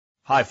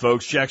Hi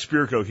folks, Jack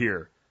Spirko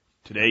here.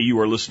 Today you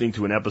are listening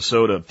to an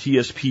episode of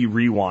TSP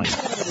Rewind.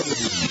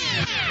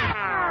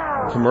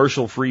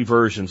 Commercial-free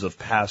versions of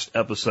past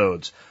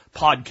episodes,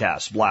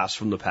 podcast blasts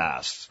from the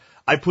past.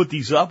 I put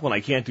these up when I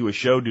can't do a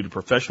show due to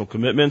professional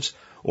commitments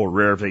or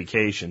rare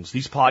vacations.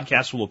 These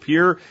podcasts will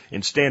appear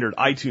in standard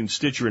iTunes,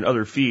 Stitcher, and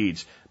other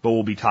feeds, but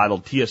will be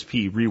titled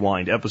TSP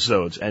Rewind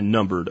episodes and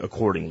numbered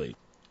accordingly.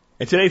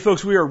 And today,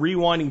 folks, we are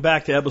rewinding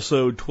back to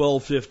episode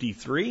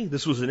 1253.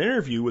 This was an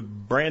interview with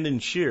Brandon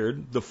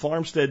Sheard, the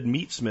Farmstead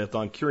Meatsmith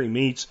on curing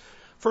meats,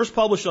 first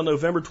published on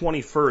November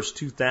 21st,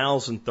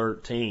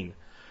 2013.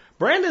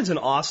 Brandon's an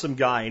awesome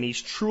guy, and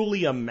he's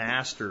truly a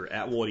master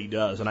at what he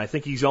does, and I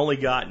think he's only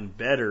gotten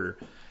better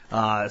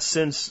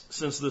since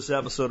this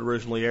episode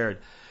originally aired.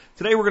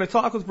 Today, we're going to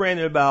talk with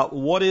Brandon about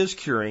what is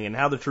curing and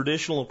how the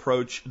traditional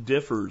approach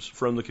differs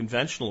from the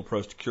conventional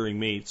approach to curing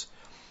meats.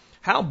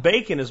 How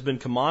bacon has been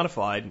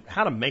commodified,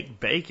 how to make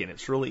bacon.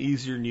 It's really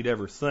easier than you'd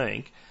ever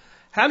think.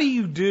 How do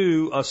you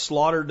do a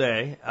slaughter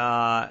day?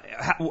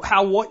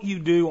 How what you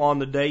do on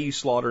the day you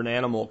slaughter an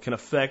animal can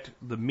affect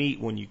the meat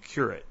when you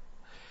cure it.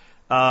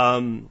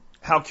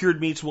 How cured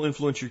meats will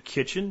influence your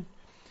kitchen.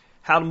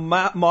 How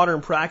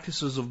modern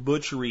practices of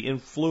butchery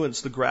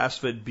influence the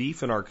grass-fed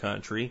beef in our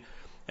country.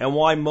 And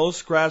why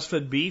most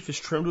grass-fed beef is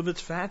trimmed with its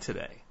fat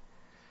today.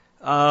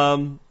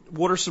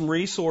 What are some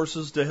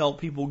resources to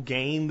help people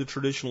gain the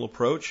traditional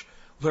approach?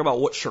 We'll talk about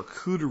what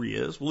charcuterie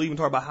is. We'll even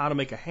talk about how to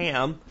make a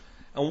ham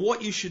and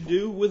what you should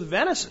do with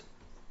venison.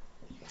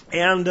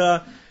 And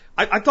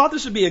I thought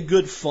this would be a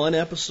good, fun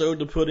episode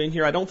to put in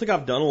here. I don't think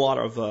I've done a lot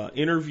of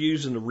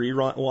interviews in the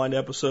rewind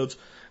episodes.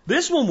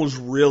 This one was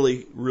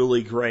really,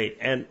 really great.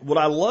 And what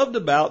I loved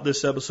about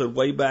this episode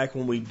way back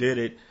when we did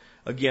it,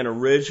 again,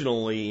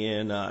 originally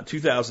in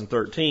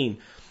 2013,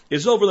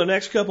 is over the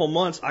next couple of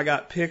months, I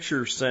got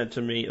pictures sent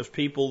to me of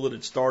people that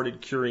had started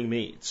curing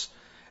meats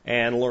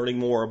and learning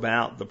more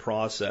about the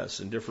process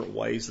and different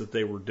ways that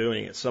they were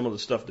doing it. Some of the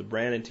stuff that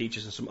Brandon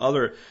teaches and some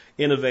other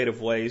innovative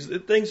ways,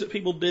 things that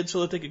people did so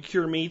that they could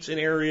cure meats in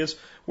areas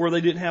where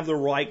they didn't have the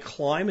right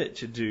climate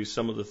to do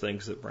some of the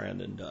things that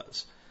Brandon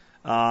does.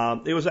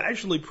 It was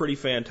actually pretty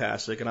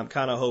fantastic, and I'm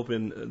kind of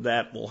hoping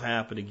that will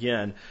happen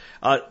again.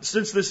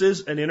 Since this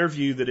is an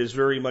interview that is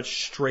very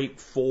much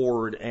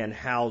straightforward and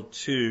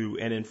how-to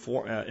and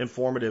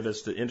informative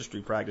as to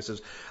industry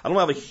practices, I don't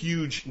have a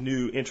huge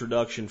new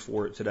introduction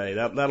for it today.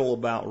 That'll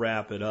about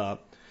wrap it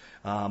up.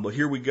 But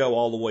here we go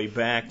all the way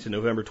back to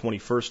November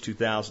 21st,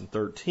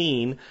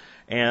 2013.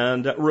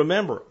 And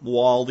remember,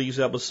 while these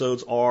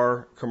episodes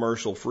are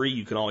commercial-free,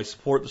 you can always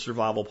support the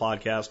Survival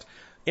Podcast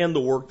and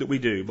the work that we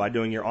do by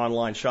doing your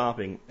online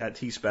shopping at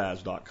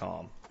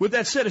tspaz.com. With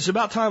that said, it's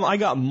about time I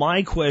got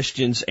my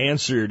questions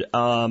answered.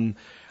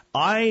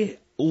 I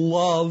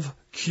love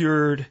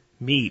cured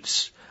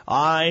meats.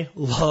 I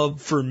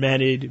love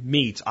fermented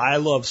meats. I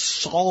love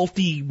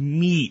salty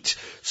meat,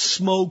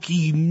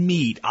 smoky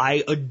meat.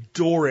 I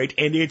adore it,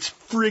 and it's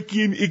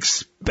freaking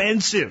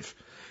expensive.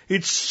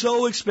 It's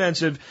so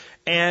expensive,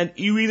 and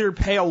you either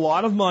pay a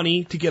lot of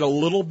money to get a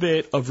little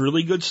bit of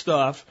really good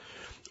stuff,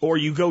 or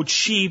you go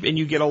cheap and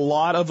you get a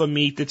lot of a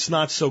meat that's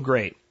not so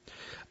great.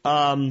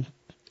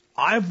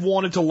 I've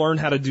wanted to learn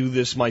how to do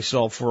this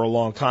myself for a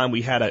long time.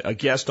 We had a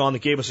guest on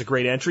that gave us a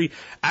great entry.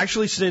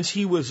 Actually, since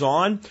he was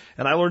on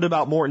and I learned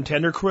about Morton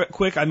Tender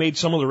quick, I made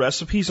some of the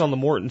recipes on the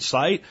Morton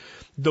site.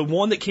 The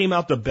one that came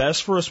out the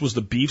best for us was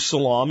the beef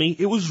salami.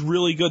 It was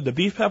really good. The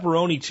beef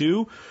pepperoni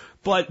too.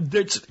 But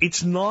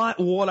it's not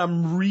what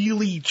I'm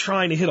really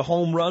trying to hit a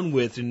home run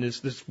with in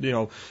this,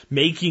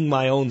 making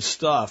my own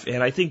stuff.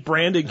 And I think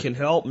Brandon can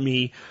help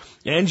me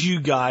and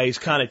you guys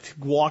kind of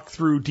walk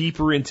through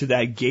deeper into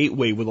that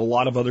gateway with a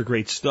lot of other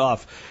great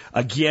stuff.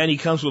 Again, he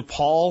comes with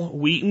Paul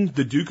Wheaton,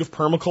 the Duke of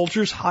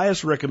Permaculture's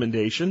highest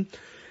recommendation.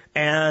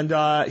 And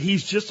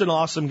he's just an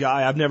awesome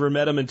guy. I've never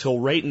met him until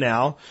right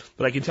now,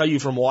 but I can tell you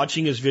from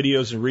watching his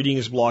videos and reading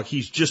his blog,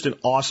 he's just an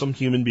awesome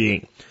human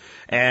being.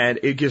 And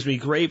it gives me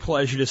great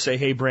pleasure to say,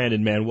 hey,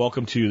 Brandon, man,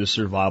 welcome to the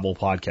Survival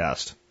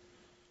Podcast.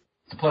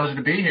 It's a pleasure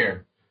to be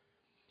here.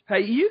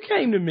 Hey, you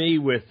came to me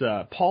with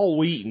Paul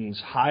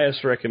Wheaton's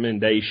highest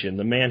recommendation,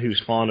 the man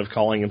who's fond of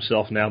calling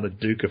himself now the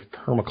Duke of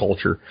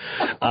Permaculture.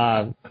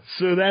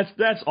 So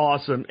that's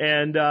awesome.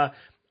 And,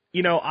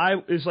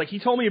 it's like he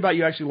told me about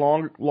you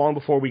actually long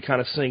before we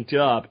kind of synced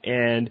up.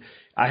 And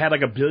I had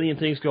like a billion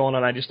things going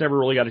on. I just never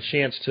really got a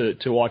chance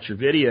to watch your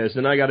videos.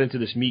 Then I got into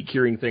this meat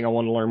curing thing I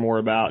wanted to learn more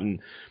about, and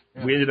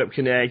we ended up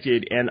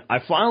connected, and I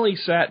finally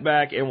sat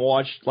back and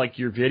watched like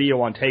your video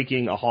on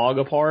taking a hog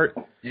apart.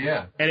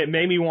 Yeah. And it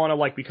made me want to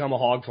like become a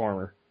hog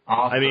farmer.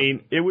 Awesome. I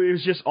mean, it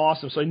was just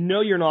awesome. So I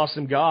know you're an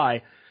awesome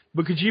guy,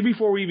 but could you,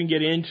 before we even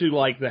get into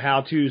like the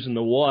how-tos and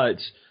the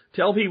whats,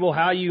 tell people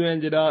how you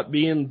ended up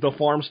being the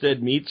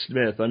Farmstead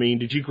Meatsmith? I mean,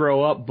 did you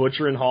grow up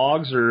butchering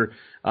hogs, or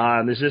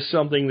is this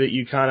something that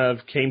you kind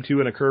of came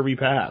to in a curvy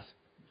path?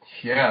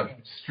 Yeah,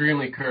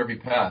 extremely curvy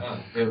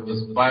path. It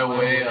was by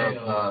way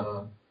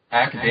of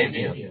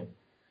academia.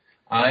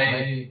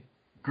 I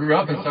grew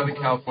up in Southern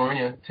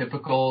California,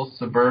 typical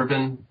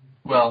suburban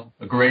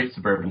a great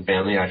suburban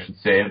family, I should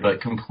say,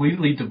 but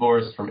completely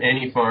divorced from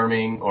any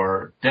farming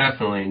or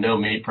definitely no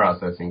meat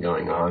processing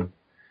going on.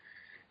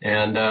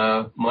 And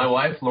my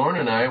wife, Lauren,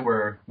 and I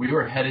we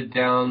were headed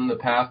down the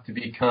path to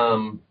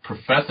become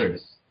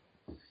professors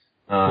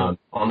on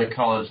the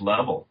college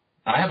level.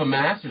 I have a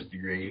master's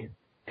degree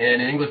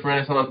in English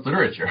Renaissance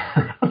literature.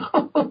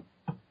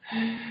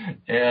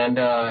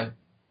 And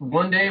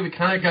one day we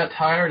kind of got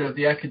tired of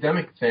the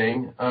academic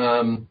thing,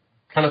 kind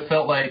of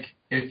felt like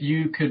if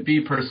you could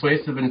be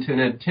persuasive and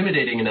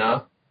intimidating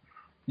enough,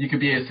 you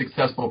could be a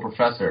successful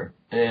professor.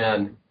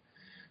 And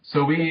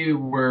so we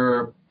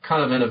were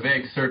kind of in a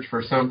vague search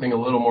for something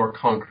a little more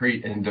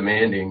concrete and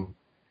demanding.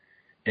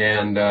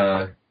 And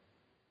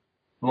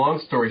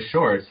long story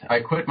short, I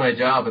quit my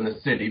job in the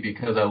city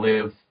because I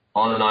live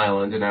on an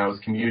island and I was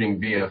commuting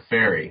via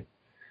ferry.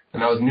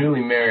 And I was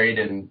newly married,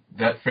 and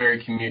that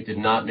ferry commute did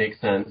not make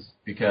sense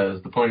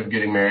because the point of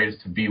getting married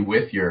is to be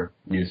with your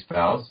new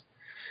spouse.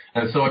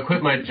 And so I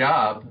quit my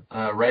job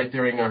right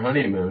during our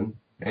honeymoon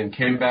and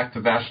came back to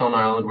Vashon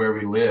Island where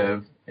we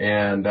live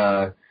and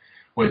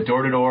went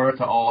door to door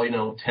to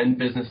all, 10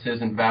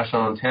 businesses in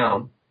Vashon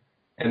town.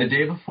 And the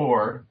day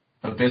before,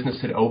 a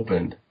business had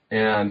opened,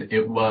 and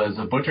it was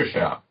a butcher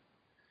shop.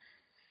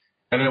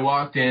 And I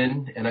walked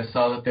in, and I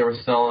saw that they were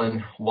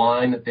selling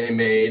wine that they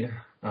made,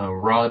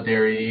 raw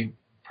dairy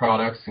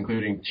products,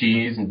 including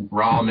cheese and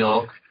raw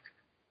milk,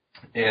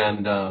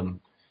 and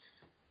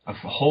a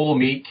whole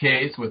meat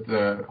case with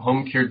the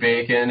home-cured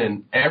bacon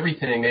and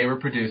everything they were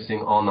producing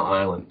on the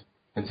island.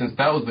 And since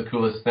that was the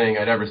coolest thing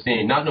I'd ever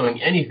seen, not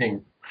knowing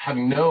anything,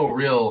 having no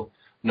real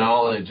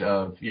knowledge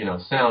of,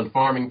 sound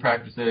farming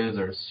practices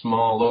or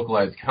small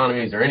localized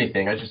economies or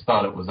anything, I just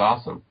thought it was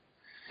awesome.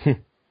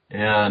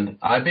 And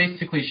I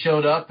basically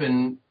showed up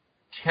and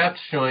kept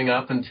showing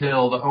up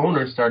until the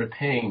owner started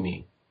paying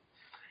me.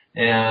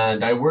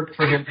 And I worked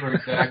for him for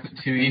exactly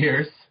 2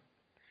 years.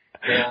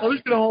 I was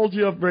going to hold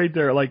you up right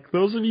there. Like,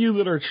 those of you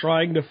that are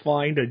trying to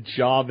find a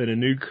job in a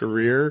new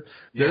career,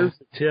 there's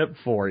a tip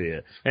for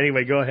you.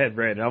 Anyway, go ahead,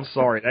 Brandon. I'm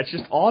sorry. That's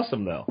just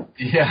awesome, though.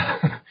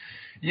 Yeah.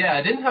 Yeah,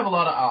 I didn't have a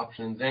lot of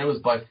options, and it was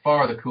by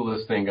far the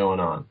coolest thing going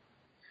on.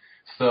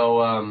 So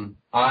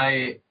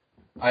I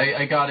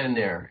got in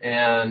there,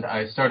 and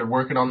I started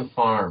working on the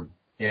farm.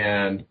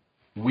 And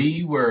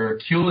we were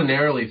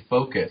culinarily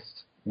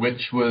focused,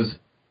 which was,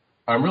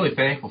 I'm really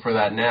thankful for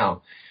that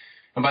now.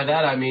 And by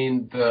that, I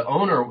mean the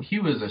owner, he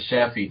was a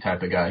chef-y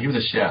type of guy. He was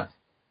a chef.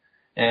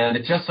 And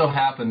it just so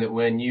happened that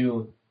when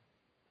you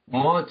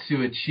want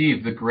to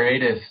achieve the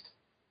greatest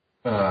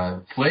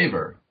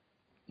flavor,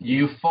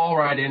 you fall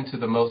right into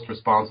the most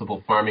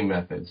responsible farming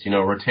methods,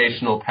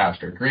 rotational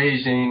pasture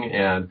grazing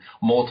and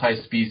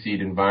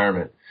multi-species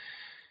environment.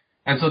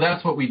 And so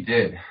that's what we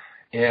did.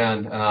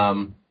 And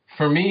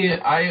for me,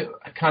 I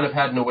kind of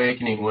had an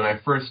awakening when I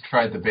first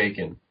tried the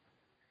bacon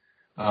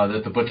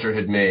that the butcher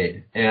had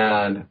made.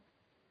 And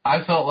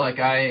I felt like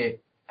I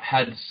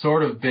had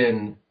sort of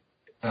been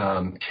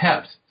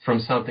kept from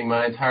something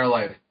my entire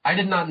life. I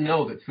did not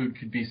know that food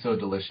could be so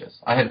delicious.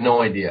 I had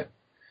no idea.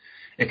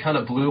 It kind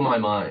of blew my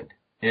mind.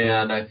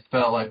 And I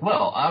felt like,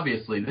 well,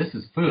 obviously this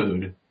is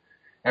food.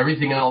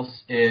 Everything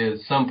else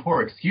is some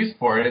poor excuse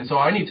for it. And so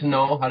I need to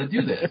know how to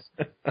do this.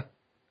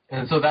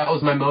 And so that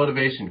was my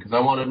motivation, because I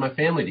wanted my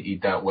family to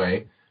eat that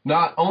way.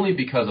 Not only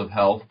because of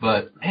health,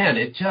 but, man,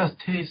 it just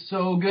tastes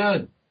so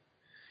good.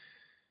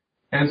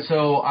 And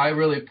so I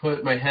really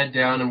put my head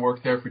down and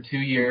worked there for 2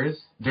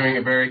 years during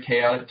a very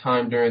chaotic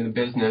time during the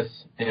business.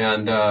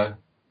 And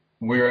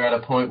we were at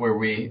a point where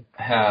we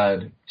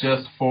had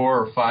just 4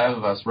 or 5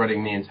 of us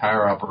running the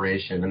entire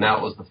operation. And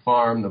that was the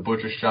farm, the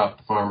butcher shop,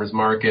 the farmer's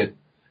market,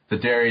 the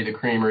dairy, the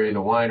creamery, the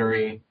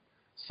winery,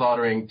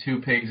 slaughtering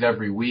 2 pigs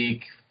every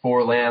week,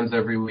 4 lambs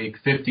every week,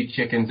 50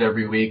 chickens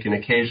every week, and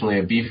occasionally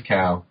a beef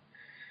cow.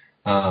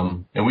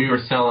 And we were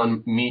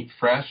selling meat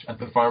fresh at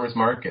the farmers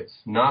markets,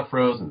 not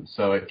frozen,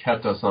 so it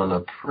kept us on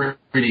a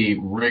pretty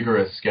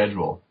rigorous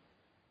schedule.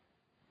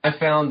 I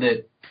found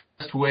that the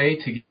best way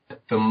to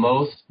get the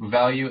most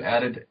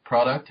value-added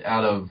product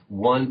out of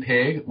one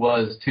pig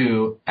was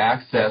to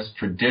access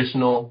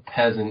traditional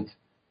peasant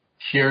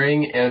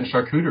curing and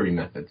charcuterie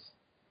methods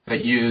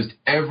that used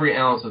every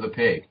ounce of the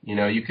pig.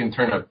 You can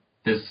turn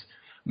this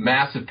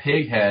massive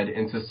pig head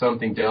into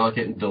something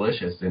delicate and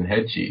delicious in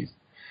head cheese.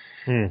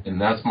 And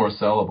that's more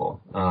sellable.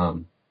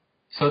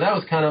 So that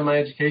was kind of my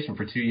education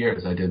for 2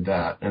 years. I did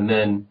that. And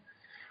then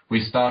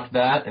we stopped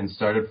that and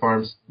started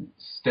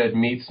Farmstead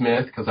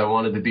Meatsmith because I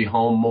wanted to be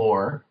home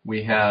more.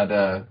 We had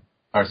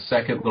our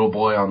second little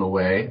boy on the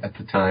way at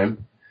the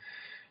time.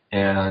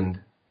 And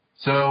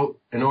so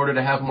in order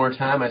to have more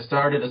time, I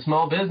started a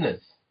small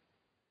business.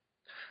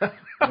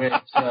 Which,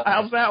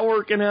 how's that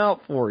working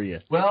out for you?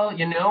 Well,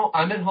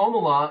 I'm at home a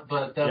lot,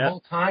 but that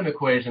whole time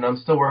equation, I'm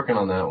still working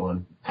on that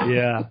one.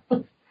 Yeah.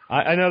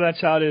 I know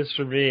that's how it is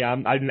for me.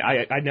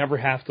 I never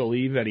have to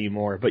leave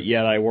anymore, but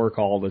yet I work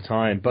all the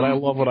time. But I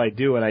love what I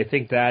do, and I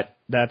think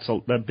that's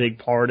a big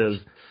part of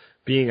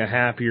being a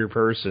happier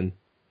person.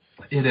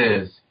 It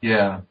is,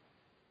 yeah.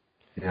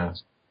 Yeah.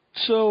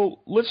 So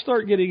let's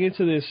start getting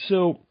into this.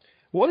 So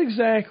what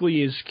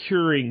exactly is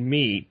curing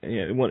meat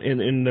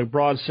in the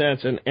broad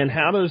sense, and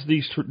how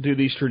do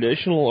these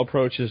traditional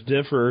approaches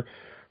differ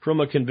from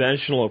a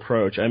conventional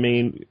approach? I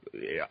mean,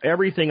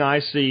 everything I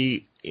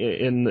see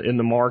in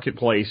the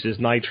marketplace is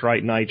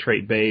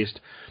nitrate based.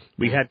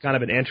 We had kind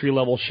of an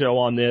entry-level show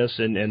on this,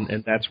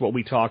 and that's what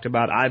we talked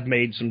about. I've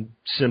made some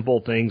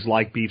simple things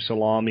like beef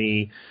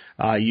salami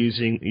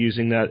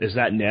using that. Is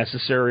that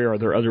necessary, or are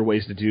there other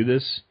ways to do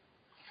this?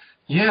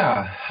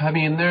 Yeah, I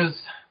mean, there's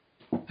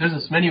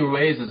as many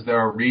ways as there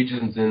are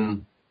regions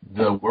in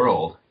the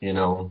world, you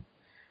know.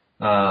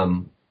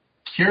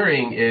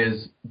 Curing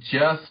is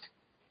just,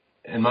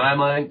 in my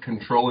mind,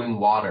 controlling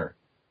water.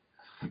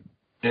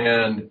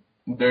 And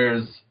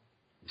there's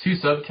two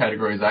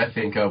subcategories I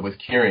think of with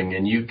curing,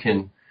 and you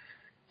can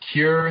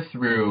cure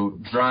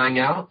through drying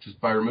out just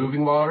by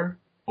removing water,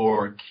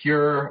 or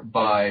cure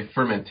by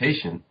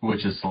fermentation,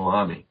 which is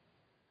salami.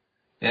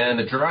 And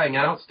the drying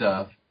out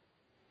stuff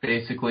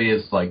basically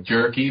is like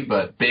jerky,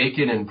 but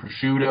bacon and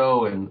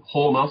prosciutto and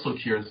whole muscle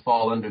cures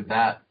fall under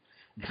that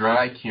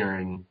dry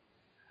curing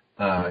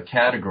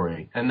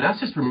category. And that's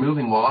just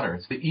removing water.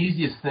 It's the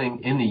easiest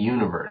thing in the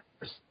universe.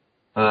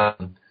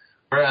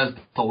 Whereas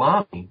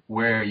salami,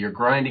 where you're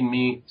grinding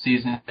meat,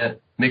 seasoning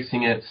it,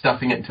 mixing it,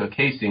 stuffing it into a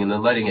casing, and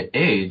then letting it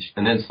age,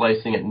 and then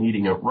slicing it and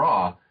eating it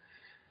raw,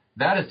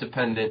 that is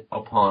dependent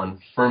upon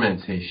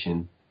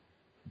fermentation,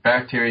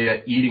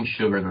 bacteria eating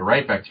sugar, the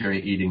right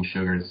bacteria eating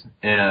sugars,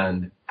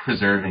 and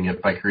preserving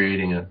it by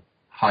creating a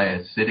high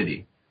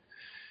acidity.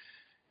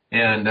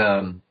 And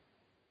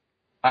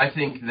I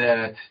think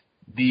that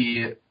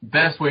the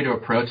best way to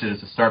approach it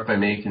is to start by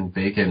making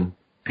bacon,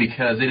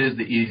 because it is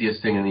the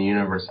easiest thing in the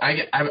universe.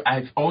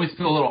 I always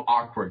feel a little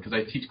awkward because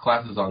I teach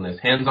classes on this,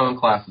 hands-on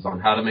classes on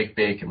how to make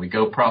bacon. We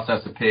go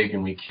process a pig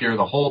and we cure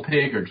the whole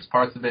pig or just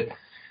parts of it.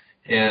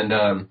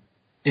 And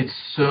it's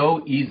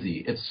so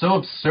easy. It's so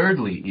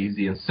absurdly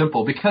easy and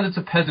simple because it's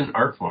a peasant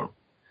art form.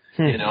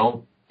 You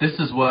know, this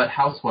is what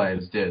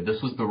housewives did.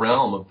 This was the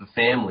realm of the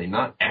family,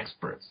 not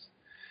experts.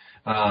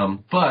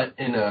 But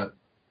in a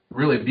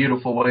really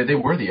beautiful way, they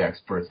were the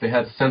experts. They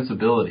had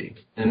sensibility,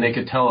 and they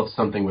could tell if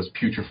something was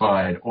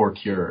putrefied or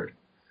cured,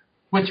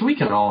 which we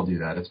can all do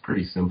that. It's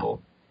pretty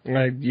simple.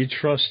 You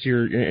trust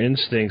your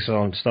instincts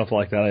on stuff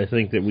like that. I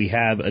think that we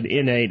have an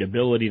innate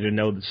ability to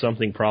know that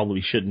something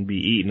probably shouldn't be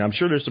eaten. I'm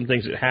sure there's some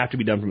things that have to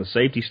be done from a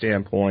safety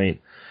standpoint,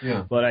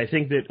 but I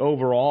think that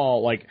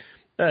overall, like,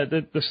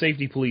 the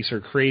safety police are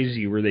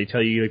crazy where they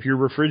tell you if your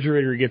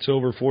refrigerator gets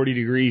over 40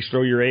 degrees,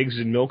 throw your eggs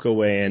and milk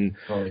away. And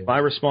my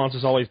response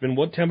has always been,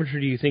 what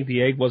temperature do you think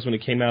the egg was when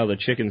it came out of the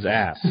chicken's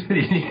ass?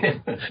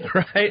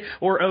 Right?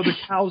 Or the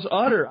cow's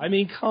udder. I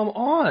mean, come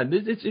on.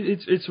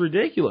 It's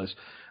ridiculous.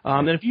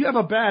 And if you have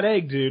a bad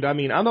egg, dude, I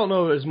mean, I don't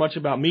know as much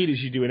about meat as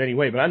you do in any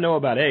way, but I know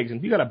about eggs. And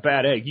if you got a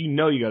bad egg, you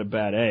know you got a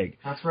bad egg.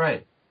 That's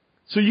right.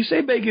 So you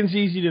say bacon's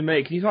easy to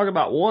make. Can you talk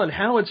about, one,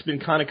 how it's been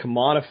kind of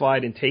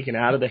commodified and taken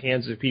out of the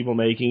hands of people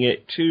making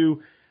it?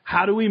 Two,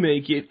 how do we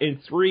make it? And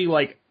three,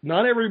 like,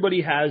 not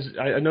everybody has,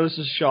 I know this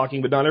is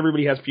shocking, but not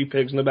everybody has a few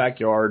pigs in the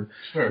backyard.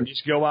 Sure. And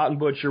just go out and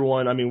butcher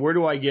one. I mean, where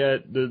do I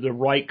get the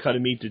right cut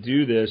of meat to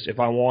do this if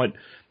I want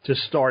to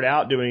start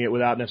out doing it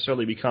without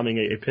necessarily becoming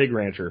a pig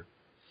rancher?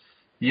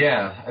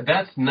 Yeah,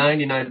 that's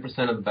 99%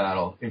 of the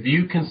battle. If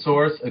you can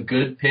source a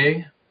good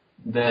pig,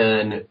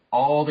 then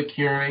all the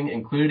curing,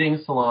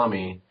 including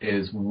salami,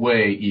 is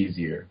way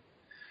easier.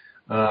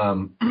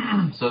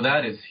 So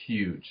that is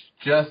huge.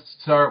 Just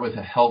start with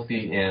a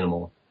healthy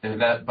animal. And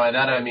by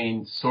that I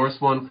mean source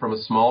one from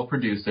a small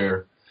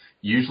producer.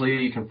 Usually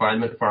you can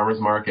find them at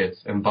farmers markets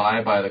and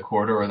buy by the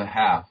quarter or the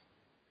half.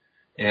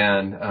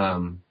 And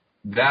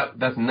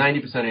that's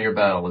 90% of your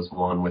battle is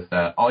won with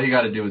that. All you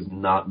got to do is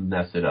not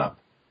mess it up.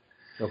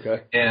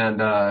 Okay.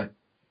 And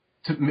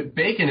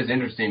bacon is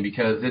interesting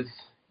because it's,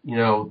 you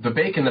know, the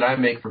bacon that I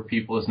make for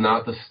people is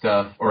not the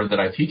stuff, or that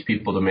I teach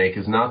people to make,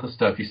 is not the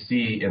stuff you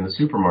see in the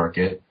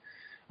supermarket.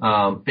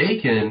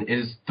 Bacon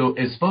is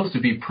supposed to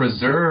be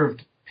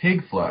preserved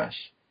pig flesh.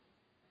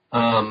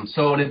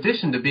 So in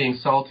addition to being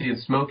salty and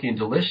smoky and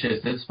delicious,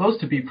 it's supposed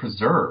to be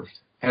preserved.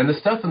 And the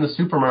stuff in the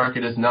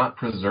supermarket is not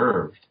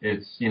preserved.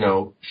 It's, you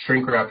know,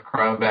 shrink-wrapped,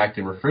 cryovac,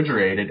 and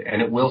refrigerated,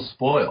 and it will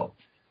spoil.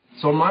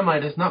 So in my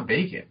mind, it's not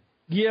bacon.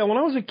 Yeah, when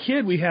I was a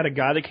kid, we had a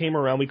guy that came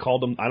around. We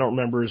called him, I don't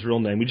remember his real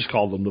name, we just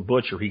called him the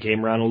butcher. He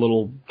came around in a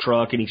little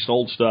truck and he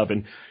sold stuff,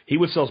 and he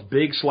would sell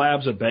big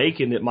slabs of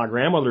bacon that my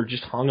grandmother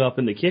just hung up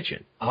in the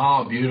kitchen.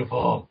 Oh,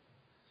 beautiful.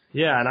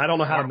 Yeah, and I don't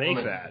know how to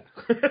make that.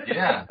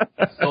 Yeah,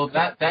 so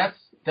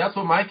that's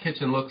what my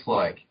kitchen looks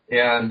like.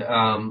 And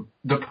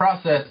the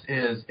process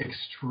is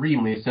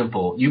extremely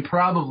simple. You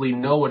probably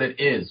know what it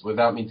is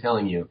without me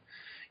telling you.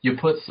 You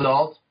put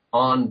salt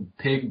on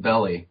pig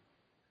belly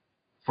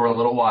for a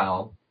little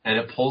while, and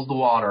it pulls the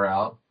water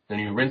out. Then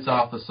you rinse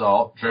off the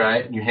salt, dry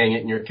it, and you hang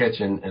it in your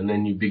kitchen, and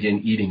then you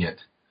begin eating it.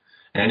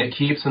 And it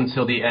keeps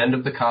until the end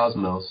of the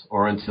cosmos,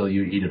 or until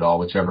you eat it all,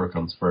 whichever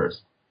comes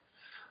first.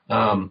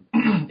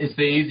 It's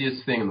the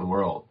easiest thing in the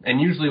world. And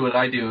usually what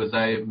I do is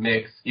I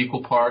mix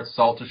equal parts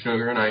salt to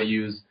sugar, and I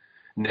use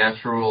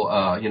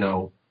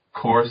natural,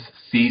 coarse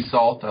sea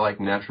salt. I like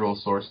natural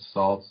sourced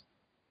salts.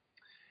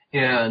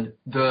 And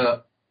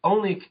the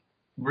only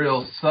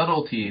real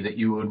subtlety that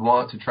you would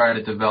want to try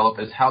to develop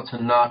is how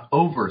to not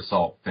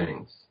over-salt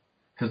things,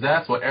 because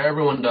that's what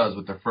everyone does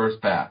with their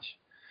first batch.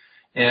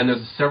 And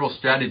there's several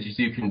strategies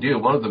you can do,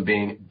 one of them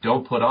being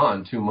don't put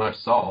on too much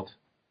salt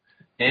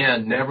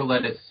and never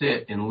let it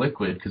sit in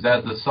liquid, because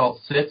as the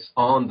salt sits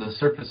on the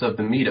surface of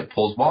the meat, it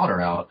pulls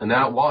water out, and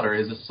that water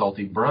is a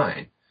salty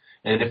brine.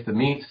 And if the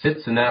meat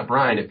sits in that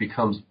brine, it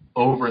becomes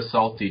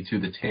over-salty to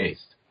the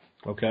taste.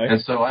 Okay.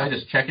 And so I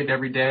just check it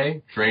every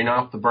day, drain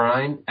off the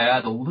brine,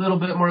 add a little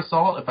bit more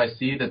salt if I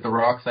see that the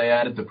rocks I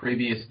added the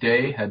previous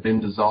day had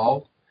been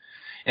dissolved.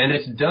 And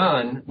it's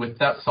done with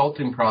that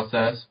salting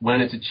process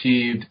when it's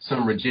achieved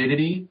some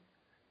rigidity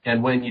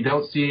and when you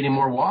don't see any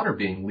more water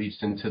being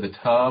leached into the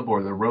tub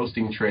or the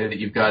roasting tray that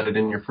you've got it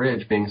in your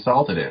fridge being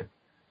salted in.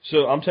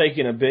 So I'm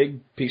taking a big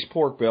piece of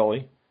pork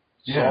belly,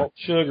 salt,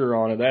 sugar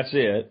on it, that's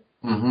it,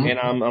 and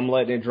I'm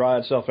letting it dry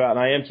itself out, and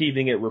I am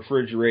keeping it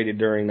refrigerated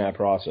during that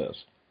process.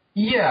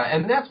 Yeah,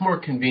 and that's more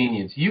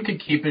convenience. You could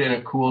keep it in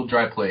a cool,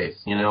 dry place,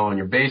 in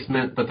your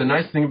basement, but the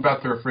nice thing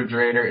about the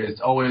refrigerator is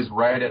it's always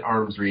right at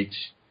arm's reach.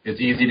 It's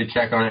easy to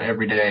check on it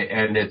every day,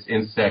 and it's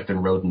insect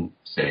and rodent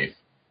safe.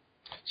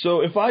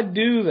 So if I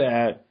do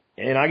that,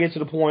 and I get to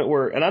the point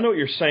where, and I know what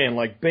you're saying,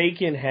 like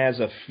bacon has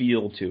a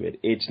feel to it.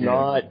 It's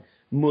not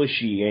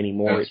mushy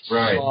anymore. That's it's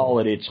right.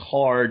 solid, it's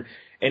hard,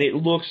 and it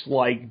looks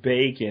like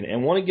bacon.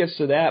 And when it gets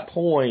to that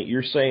point,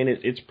 you're saying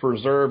it's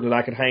preserved, and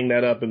I can hang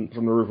that up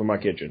from the roof of my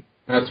kitchen.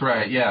 That's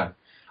right, yeah.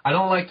 I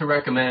don't like to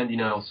recommend,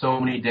 so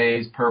many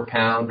days per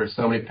pound or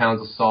so many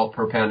pounds of salt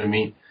per pound of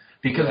meat,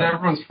 because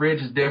everyone's fridge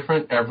is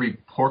different, every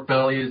pork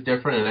belly is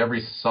different, and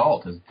every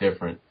salt is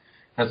different.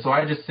 And so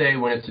I just say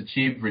when it's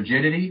achieved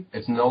rigidity,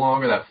 it's no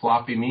longer that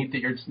floppy meat that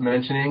you're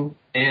mentioning,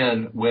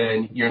 and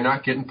when you're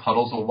not getting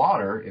puddles of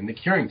water in the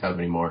curing tub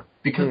anymore,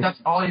 because that's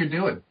all you're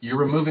doing. You're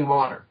removing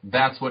water.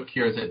 That's what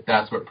cures it.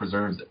 That's what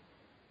preserves it.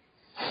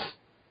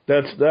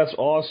 That's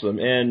awesome,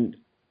 and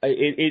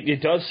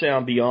it does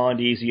sound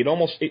beyond easy.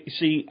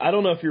 See, I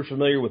don't know if you're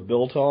familiar with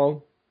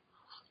biltong.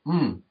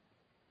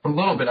 A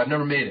little bit. I've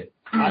never made it.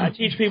 I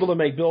teach people to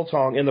make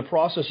biltong, and the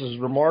process is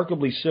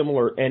remarkably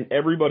similar, and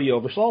everybody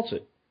oversalts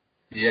it.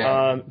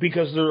 Yeah.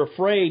 Because they're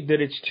afraid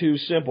that it's too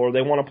simple, or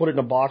they want to put it in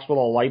a box with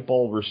a light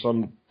bulb or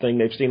something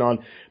they've seen on.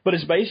 But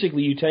it's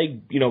basically you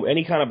take,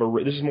 any kind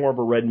of this is more of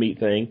a red meat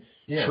thing,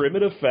 trim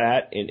it of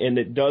fat, and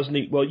it does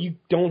need, well, you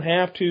don't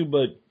have to,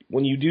 but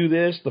when you do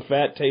this, the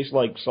fat tastes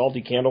like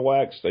salty candle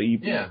wax, so you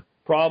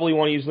probably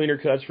want to use leaner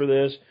cuts for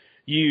this.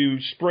 You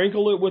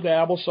sprinkle it with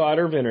apple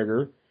cider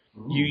vinegar.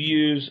 You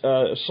use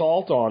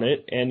salt on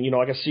it, and,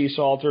 like a sea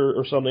salt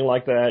or something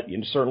like that,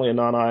 certainly a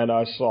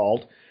non-iodized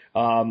salt.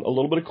 A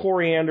little bit of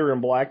coriander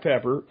and black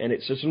pepper, and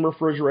it sits in the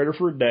refrigerator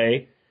for a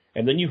day,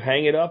 and then you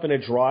hang it up in a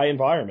dry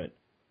environment.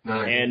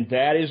 Nice. And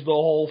that is the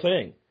whole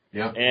thing.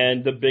 Yeah.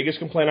 And the biggest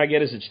complaint I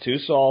get is it's too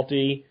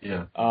salty,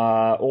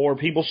 or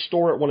people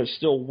store it when it's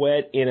still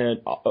wet in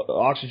an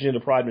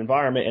oxygen-deprived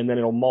environment, and then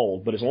it'll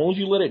mold. But as long as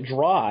you let it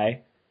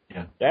dry,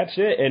 that's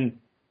it. And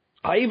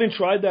I even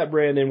tried that,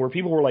 Brandon, where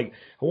people were like,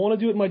 I want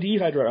to do it in my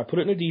dehydrator. I put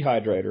it in a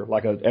dehydrator,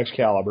 like an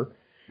Excalibur.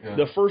 Yeah.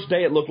 The first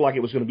day it looked like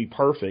it was going to be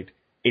perfect.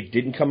 It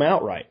didn't come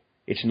out right.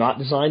 It's not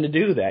designed to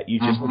do that. You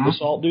just let the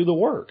salt do the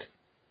work.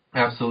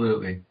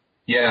 Absolutely.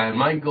 Yeah, and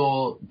my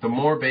goal, the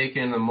more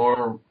bacon, the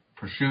more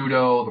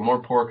prosciutto, the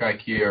more pork I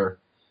cure,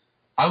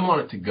 I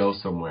want it to go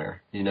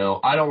somewhere.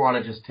 I don't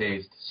want to just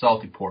taste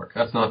salty pork.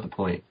 That's not the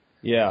point.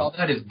 Yeah. All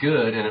that is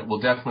good, and it will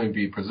definitely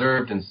be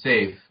preserved and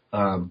safe.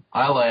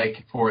 I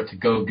like for it to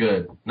go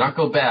good. Not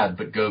go bad,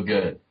 but go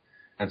good.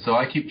 And so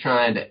I keep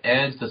trying to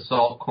edge the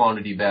salt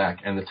quantity back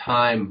and the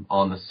time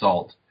on the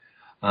salt.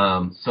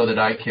 So that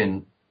I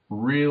can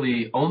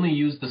really only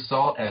use the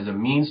salt as a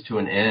means to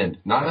an end,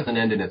 not as an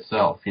end in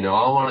itself. I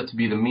want it to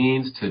be the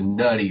means to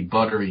nutty,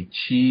 buttery,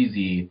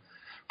 cheesy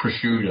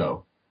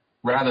prosciutto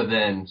rather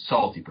than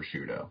salty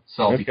prosciutto.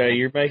 Okay,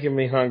 you're making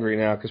me hungry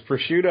now, because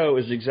prosciutto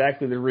is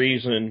exactly the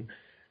reason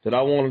that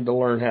I wanted to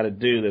learn how to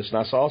do this. And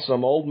I saw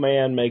some old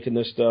man making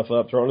this stuff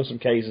up, throwing in some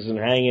cases and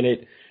hanging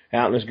it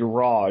out in his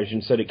garage,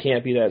 and said it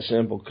can't be that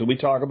simple. Could we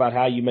talk about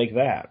how you make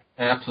that?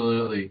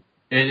 Absolutely.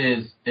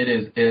 It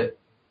is.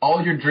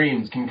 All your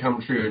dreams can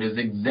come true. It is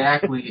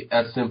exactly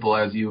as simple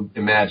as you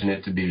imagine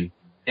it to be.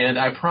 And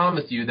I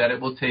promise you that it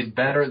will taste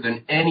better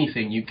than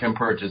anything you can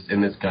purchase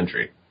in this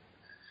country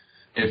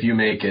if you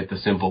make it the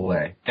simple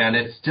way. And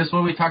it's just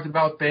what we talked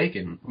about with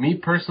bacon. Me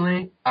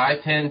personally, I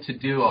tend to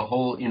do a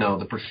whole,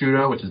 the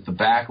prosciutto, which is the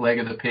back leg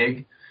of the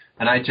pig,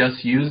 and I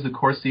just use the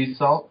coarse sea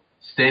salt.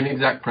 Same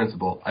exact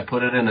principle. I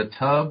put it in a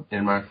tub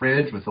in my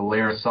fridge with a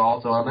layer of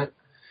salt on it.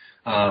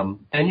 And,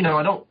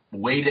 I don't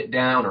weight it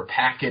down or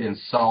pack it in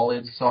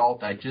solid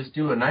salt. I just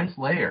do a nice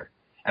layer,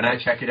 and I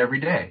check it every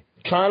day.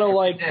 Kind of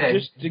like,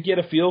 just to get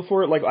a feel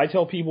for it, like I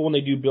tell people when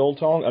they do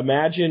biltong,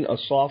 imagine a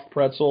soft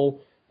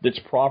pretzel that's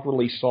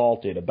properly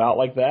salted, about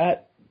like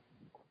that.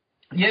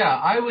 Yeah,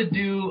 I would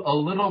do a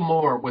little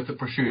more with the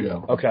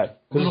prosciutto. Okay,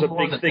 because it's a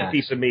big, thick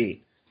piece of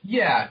meat.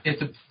 Yeah,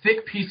 it's a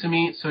thick piece of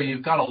meat, so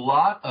you've got a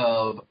lot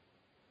of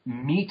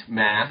meat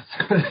mass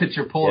that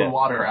you're pulling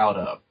water out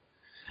of.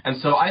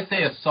 And so I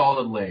say a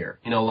solid layer,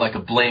 like a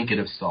blanket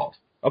of salt.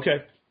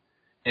 Okay.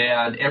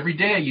 And every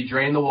day you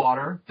drain the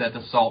water that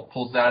the salt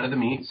pulls out of the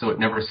meat so it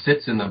never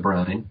sits in the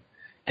brine.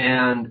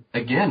 And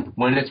again,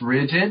 when it's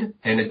rigid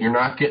and you're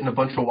not getting a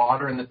bunch of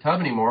water in the tub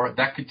anymore,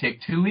 that could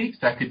take 2 weeks,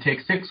 that could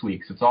take 6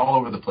 weeks. It's all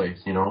over the place,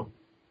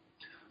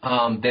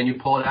 Then you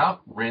pull it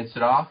out, rinse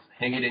it off,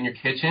 hang it in your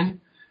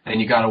kitchen,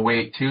 and you got to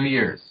wait 2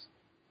 years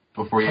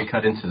before you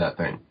cut into that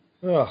thing.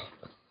 Ugh.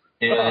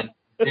 And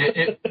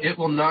it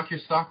will knock your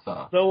socks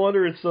off. No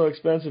wonder it's so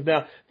expensive.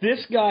 Now,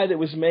 this guy that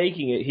was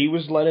making it, he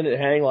was letting it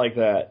hang like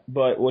that.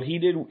 But what he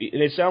did, and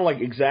it sounded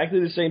like exactly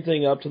the same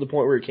thing up to the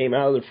point where it came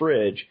out of the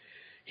fridge,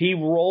 he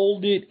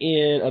rolled it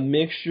in a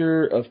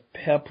mixture of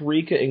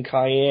paprika and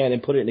cayenne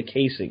and put it in a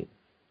casing.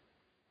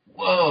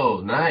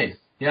 Whoa, nice.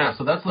 Yeah,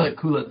 so that's like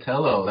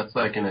culatello. That's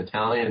like an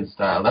Italian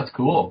style. That's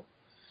cool.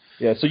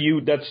 Yeah, so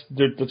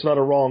that's not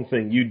a wrong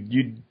thing.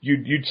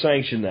 You'd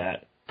sanction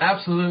that.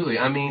 Absolutely.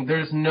 I mean,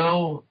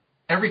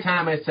 every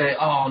time I say,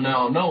 oh,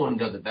 no one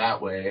does it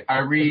that way, I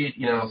read,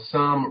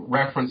 some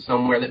reference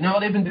somewhere that, no,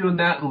 they've been doing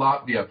that in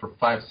Latvia for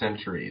 5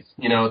 centuries.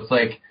 It's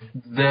like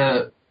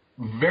the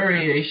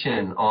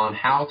variation on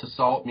how to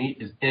salt meat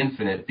is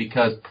infinite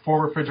because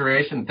before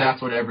refrigeration,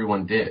 that's what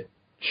everyone did.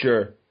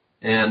 Sure.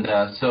 And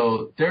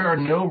so there are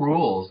no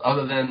rules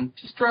other than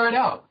just try it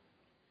out.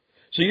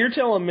 So you're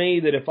telling me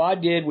that if I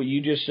did what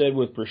you just said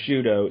with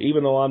prosciutto,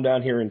 even though I'm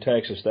down here in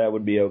Texas, that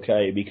would be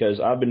okay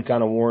because I've been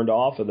kind of warned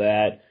off of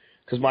that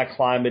because my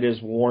climate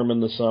is warm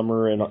in the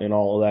summer and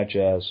all of that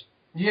jazz.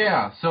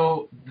 Yeah,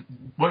 so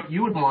what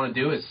you would want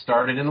to do is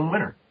start it in the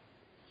winter.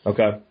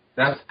 Okay.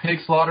 That's pig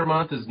slaughter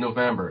month is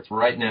November. It's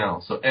right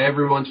now. So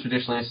everyone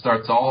traditionally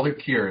starts all their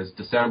cures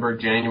December,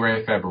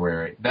 January,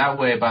 February. That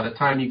way, by the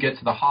time you get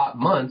to the hot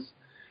months,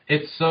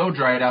 it's so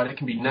dried out it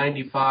can be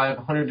 95,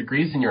 100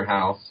 degrees in your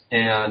house,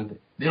 and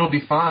it'll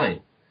be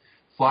fine.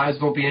 Flies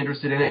won't be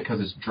interested in it because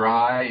it's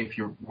dry. If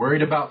you're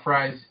worried about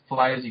flies,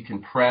 you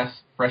can press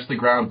freshly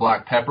ground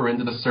black pepper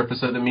into the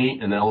surface of the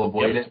meat, and they'll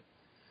avoid it.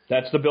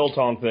 That's the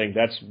biltong thing.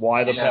 That's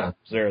why the pepper's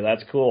there.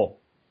 That's cool.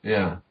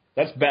 Yeah.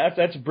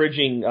 That's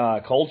bridging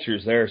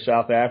cultures there,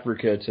 South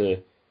Africa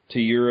to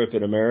Europe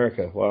and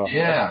America. Wow.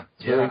 Yeah.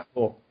 That's very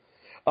cool.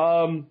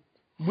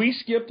 We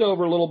skipped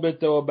over a little bit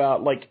though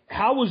about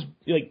how was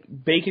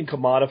bacon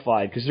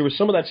commodified because there was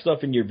some of that stuff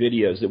in your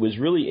videos that was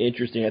really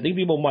interesting. I think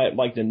people might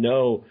like to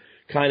know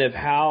kind of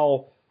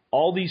how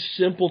all these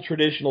simple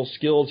traditional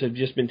skills have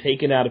just been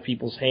taken out of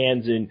people's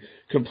hands and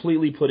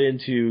completely put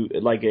into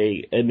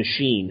a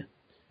machine.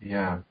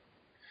 Yeah.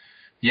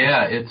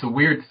 Yeah, it's a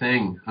weird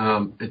thing.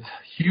 It's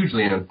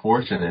hugely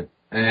unfortunate,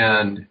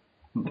 and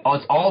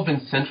it's all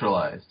been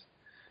centralized.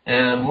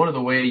 And one of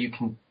the way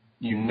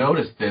you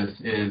notice this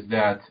is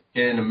that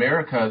in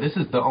America, this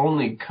is the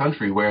only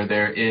country where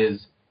there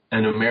is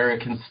an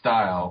American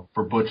style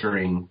for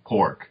butchering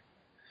pork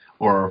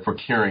or for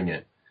curing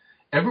it.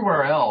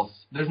 Everywhere else,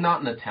 there's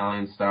not an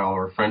Italian style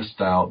or a French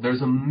style.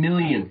 There's a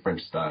million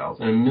French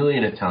styles and a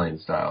million Italian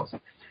styles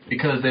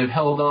because they've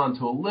held on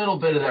to a little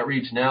bit of that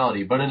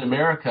regionality. But in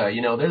America,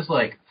 there's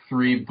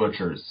 3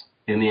 butchers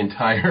in the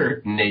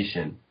entire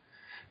nation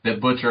that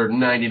butcher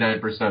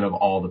 99% of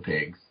all the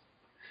pigs.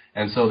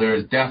 And so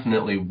there's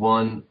definitely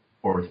 1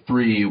 or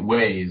 3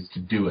 ways to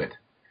do it.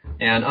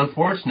 And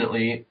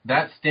unfortunately,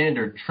 that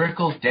standard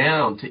trickles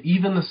down to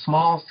even the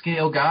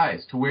small-scale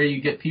guys, to where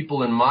you get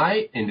people in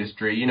my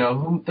industry,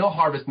 who they'll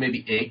harvest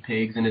maybe 8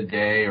 pigs in a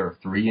day or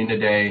 3 in a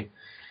day.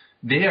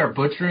 They are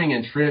butchering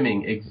and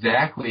trimming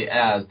exactly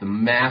as the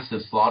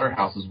massive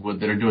slaughterhouses would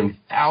that are doing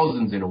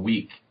thousands in a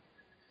week,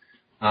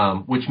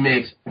 which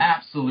makes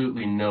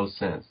absolutely no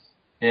sense.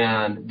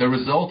 And the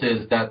result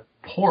is that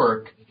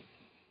pork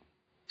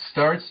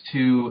starts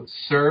to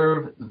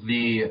serve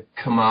the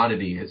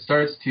commodity. It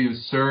starts to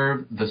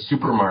serve the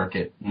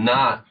supermarket,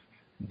 not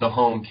the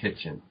home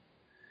kitchen.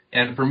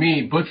 And for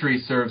me,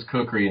 butchery serves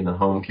cookery in the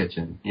home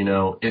kitchen.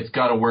 It's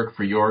got to work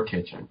for your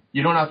kitchen.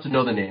 You don't have to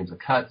know the names of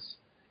cuts.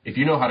 If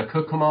you know how to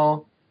cook them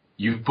all,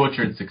 you've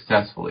butchered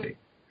successfully.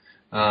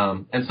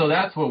 And so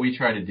that's what we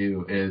try to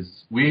do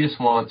is we just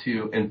want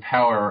to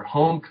empower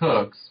home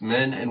cooks,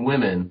 men and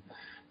women,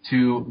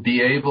 to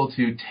be able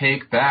to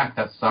take back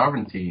that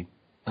sovereignty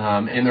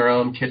in their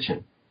own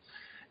kitchen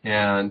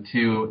and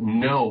to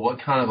know what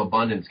kind of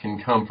abundance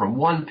can come from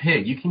 1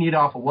 pig. You can eat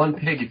off of 1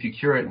 pig if you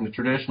cure it in the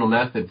traditional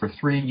method for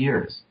 3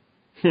 years.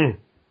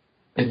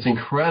 It's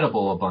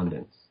incredible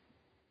abundance.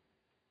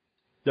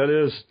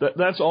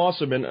 That's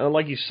awesome. And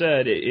like you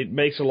said, it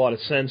makes a lot of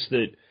sense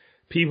that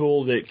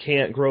people that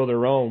can't grow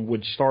their own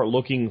would start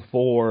looking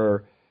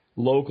for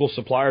local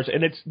suppliers.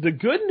 And it's the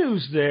good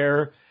news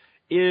there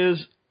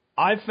is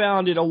I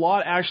found it a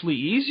lot actually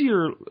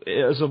easier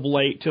as of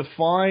late to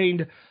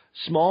find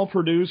small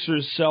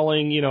producers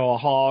selling, a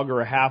hog or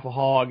a half a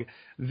hog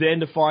than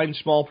to find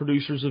small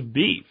producers of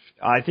beef.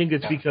 I think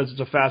it's because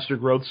it's a faster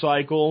growth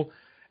cycle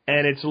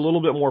and it's a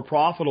little bit more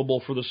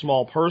profitable for the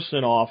small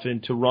person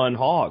often to run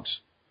hogs.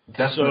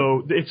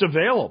 So it's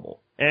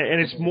available.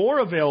 And it's more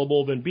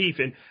available than beef.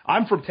 And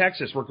I'm from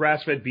Texas, where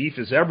grass-fed beef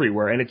is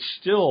everywhere, and it's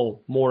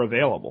still more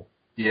available.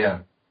 Yeah.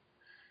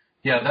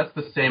 Yeah, that's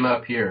the same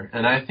up here.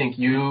 And I think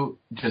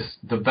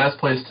the best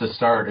place to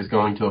start is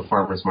going to a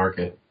farmer's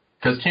market.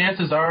 Because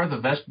chances are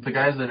the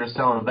guys that are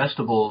selling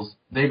vegetables,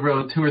 they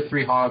grow 2 or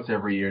 3 hogs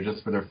every year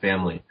just for their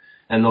family.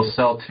 And they'll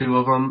sell 2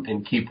 of them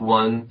and keep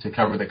 1 to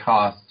cover the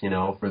costs,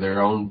 for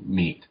their own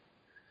meat.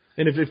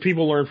 And if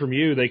people learn from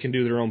you, they can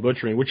do their own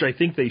butchering, which I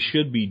think they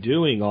should be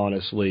doing,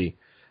 honestly.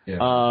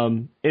 Yeah.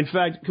 In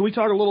fact, can we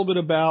talk a little bit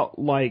about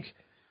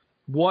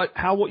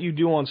how what you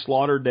do on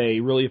slaughter day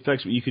really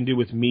affects what you can do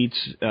with meats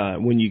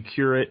when you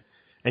cure it?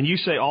 And you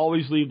say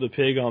always leave the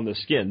pig on the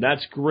skin.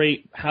 That's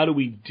great. How do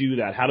we do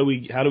that? How do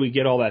we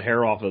get all that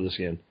hair off of the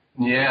skin?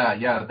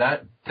 Yeah.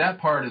 That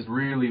part is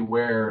really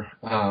where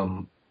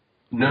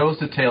nose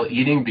to tail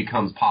eating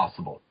becomes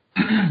possible.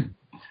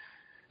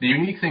 The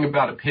unique thing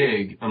about a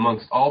pig,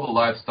 amongst all the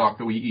livestock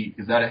that we eat,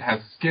 is that it has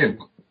skin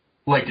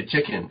like a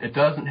chicken. It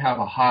doesn't have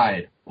a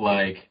hide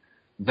like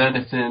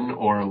venison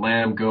or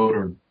lamb, goat,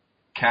 or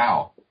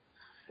cow.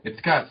 It's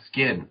got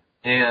skin,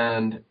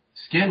 and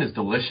skin is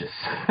delicious.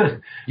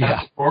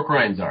 Yeah. Pork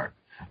rinds are.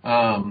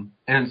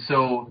 And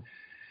so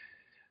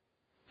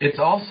it's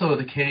also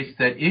the case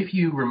that if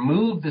you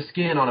remove the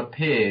skin on a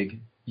pig,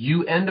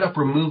 you end up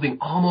removing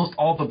almost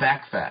all the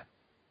back fat.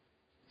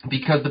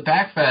 Because the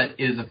back fat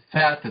is a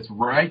fat that's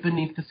right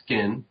beneath the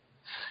skin,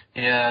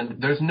 and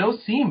there's no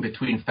seam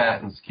between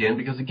fat and skin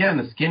because, again,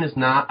 the skin is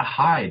not a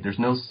hide. There's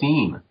no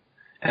seam.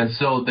 And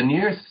so the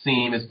nearest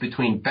seam is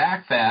between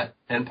back fat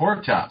and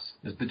pork chops.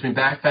 It's between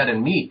back fat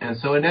and meat. And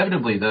so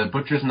inevitably the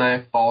butcher's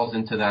knife falls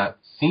into that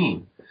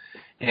seam.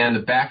 And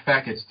the back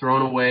fat gets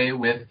thrown away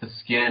with the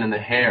skin and the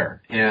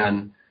hair.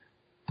 And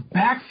the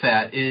back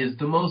fat is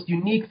the most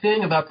unique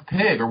thing about the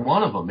pig, or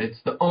one of them.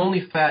 It's the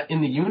only fat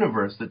in the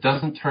universe that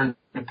doesn't turn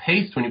to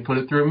paste when you put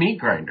it through a meat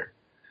grinder.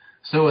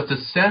 So it's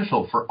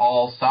essential for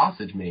all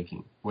sausage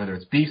making, whether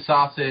it's beef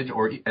sausage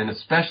and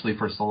especially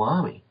for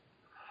salami.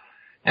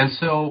 And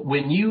so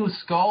when you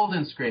scald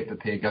and scrape a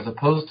pig as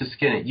opposed to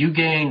skin it, you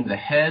gain the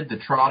head, the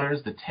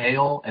trotters, the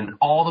tail, and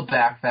all the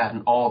back fat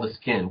and all the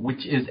skin,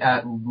 which is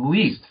at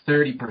least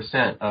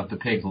 30% of the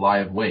pig's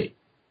live weight.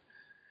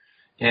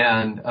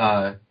 And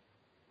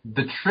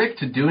the trick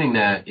to doing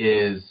that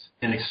is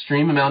an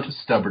extreme amount of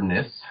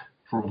stubbornness,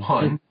 for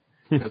one,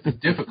 because it's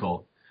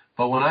difficult.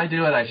 But when I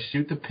do it, I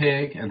shoot the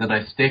pig, and then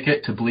I stick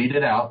it to bleed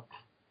it out.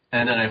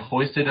 And then I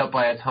hoist it up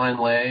by its hind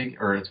leg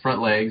or its front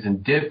legs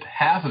and dip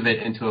half of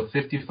it into a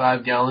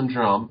 55-gallon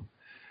drum,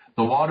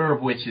 the water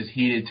of which is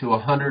heated to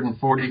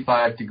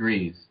 145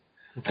 degrees.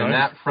 Okay. And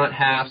that front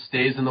half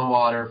stays in the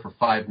water for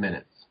 5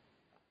 minutes.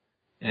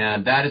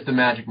 And that is the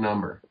magic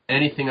number.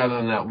 Anything other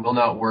than that will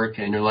not work,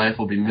 and your life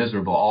will be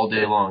miserable all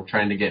day long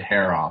trying to get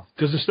hair off.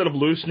 Because instead of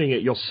loosening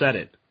it, you'll set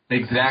it.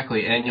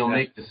 Exactly, and you'll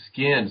make the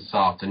skin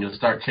soft, and you'll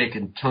start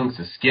taking chunks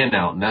of skin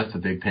out, and that's a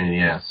big pain in the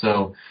ass.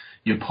 So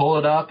you pull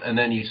it up, and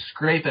then you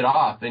scrape it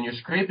off. And you're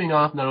scraping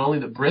off not only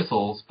the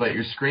bristles, but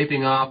you're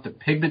scraping off the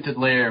pigmented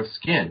layer of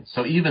skin.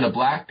 So even a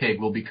black pig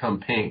will become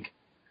pink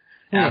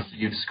after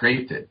you've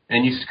scraped it.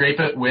 And you scrape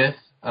it with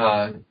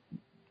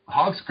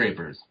hog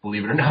scrapers,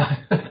 believe it or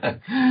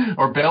not,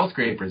 or bell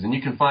scrapers. And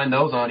you can find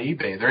those on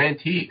eBay. They're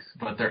antiques,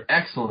 but they're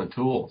excellent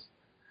tools.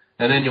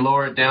 And then you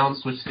lower it down,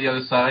 switch to the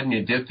other side, and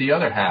you dip the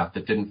other half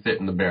that didn't fit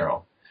in the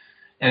barrel.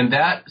 And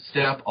that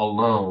step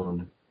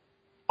alone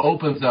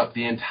opens up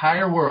the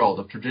entire world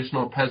of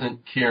traditional peasant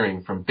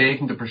curing, from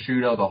bacon to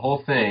prosciutto, the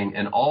whole thing,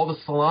 and all the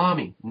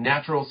salami,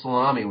 natural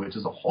salami, which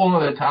is a whole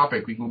other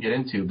topic we can get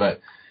into. But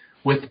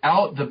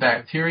without the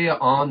bacteria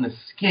on the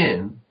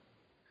skin,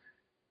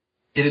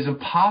 it is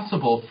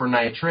impossible for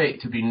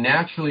nitrate to be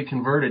naturally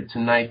converted to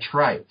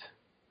nitrite.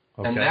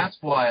 Okay. And that's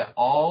why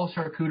all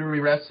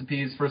charcuterie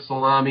recipes for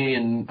salami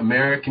and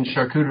American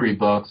charcuterie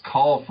books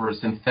call for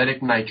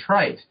synthetic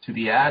nitrite to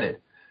be added,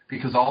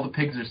 because all the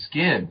pigs are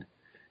skinned.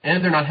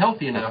 And they're not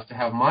healthy enough to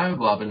have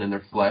myoglobin in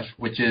their flesh,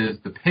 which is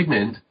the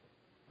pigment,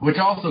 which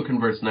also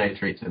converts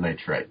nitrate to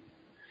nitrite.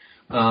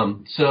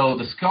 So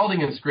the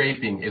scalding and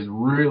scraping is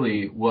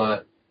really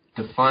what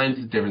defines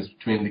the difference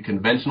between the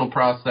conventional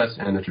process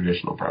and the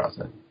traditional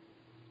process.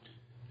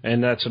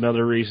 And that's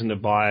another reason to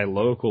buy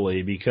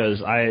locally, because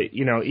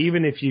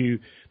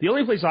the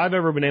only place I've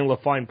ever been able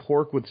to find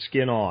pork with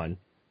skin on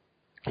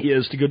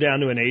is to go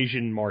down to an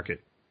Asian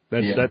market.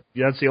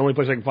 That's the only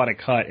place I can find a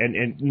cut,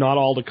 and not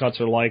all the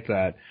cuts are like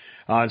that.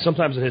 And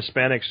sometimes at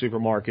Hispanic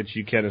supermarkets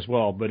you can as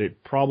well, but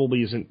it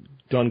probably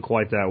isn't done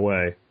quite that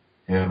way.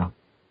 Yeah.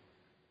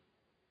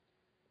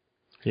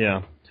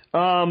 Yeah.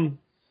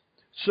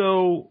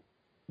 So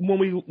when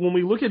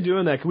we look at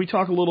doing that, can we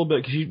talk a little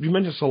bit, because you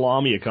mentioned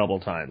salami a couple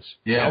of times.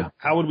 Yeah.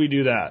 How would we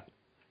do that?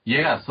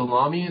 Yeah,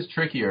 salami is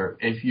trickier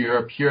if you're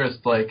a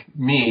purist like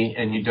me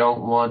and you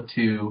don't want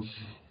to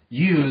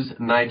use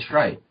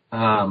nitrite.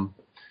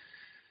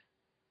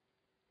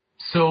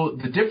 So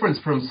the difference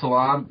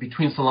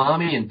between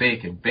salami and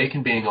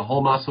bacon being a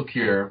whole muscle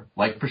cure,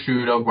 like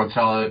prosciutto,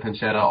 guanciale,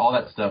 pancetta, all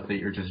that stuff that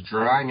you're just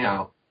drying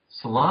out.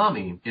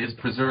 salami is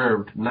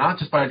preserved not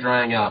just by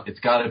drying out, it's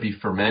got to be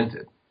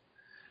fermented.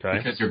 Okay.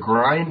 Because you're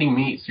grinding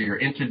meat, so you're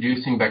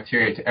introducing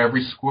bacteria to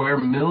every square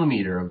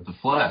millimeter of the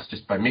flesh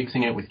just by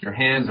mixing it with your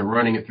hands and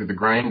running it through the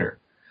grinder.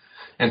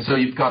 And so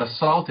you've got to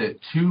salt it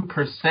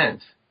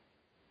 2%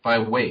 by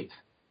weight.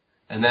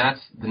 And that's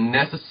the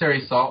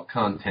necessary salt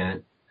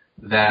content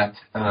that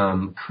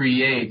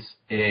creates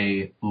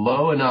a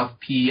low enough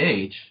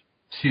pH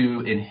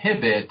to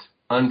inhibit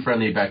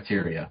unfriendly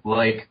bacteria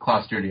like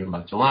Clostridium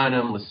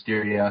botulinum,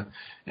 Listeria,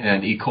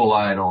 and E.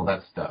 coli and all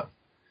that stuff.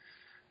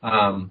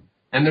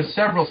 And there's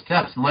several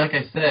steps. And like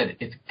I said,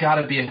 it's got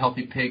to be a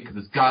healthy pig because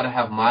it's got to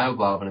have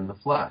myoglobin in the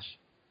flesh.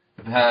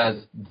 If it has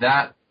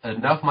that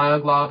enough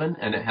myoglobin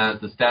and it has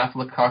the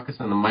staphylococcus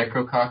and the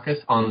micrococcus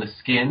on the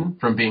skin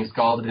from being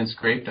scalded and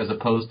scraped as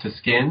opposed to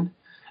skinned,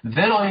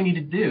 then all you need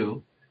to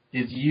do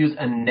is use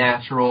a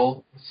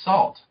natural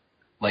salt,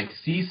 like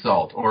sea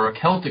salt or a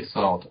Celtic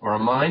salt or a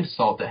mined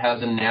salt that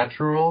has a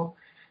natural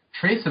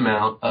trace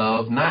amount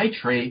of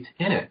nitrate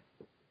in it.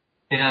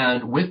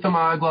 And with the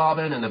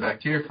myoglobin and the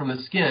bacteria from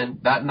the skin,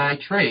 that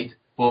nitrate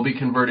will be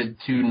converted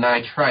to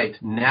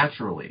nitrite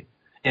naturally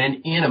and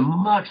in a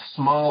much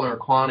smaller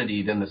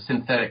quantity than the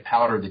synthetic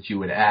powder that you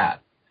would add.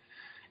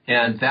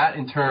 And that,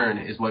 in turn,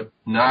 is what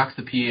knocks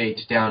the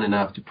pH down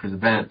enough to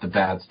prevent the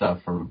bad stuff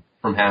from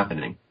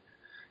happening.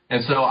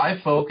 And so I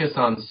focus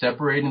on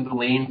separating the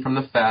lean from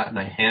the fat, and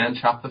I hand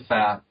chop the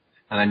fat,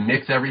 and I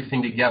mix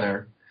everything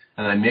together,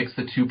 and I mix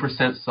the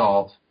 2%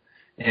 salt,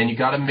 and you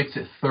got to mix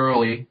it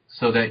thoroughly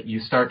so that you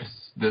start to,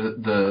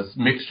 the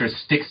mixture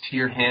sticks to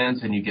your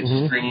hands and you get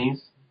stringies.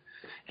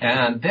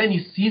 And then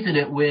you season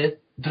it with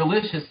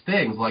delicious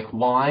things like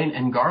wine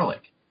and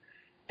garlic.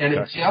 And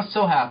it just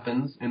so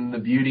happens, in the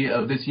beauty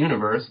of this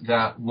universe,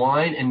 that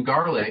wine and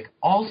garlic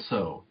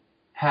also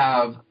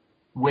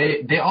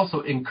they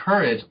also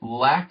encourage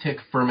lactic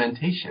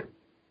fermentation,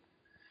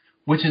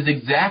 which is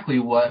exactly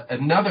what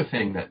another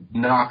thing that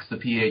knocks the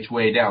pH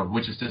way down,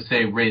 which is to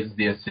say raises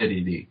the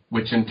acidity,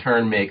 which in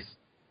turn makes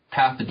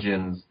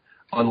pathogens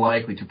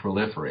unlikely to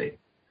proliferate.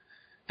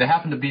 They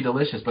happen to be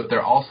delicious, but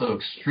they're also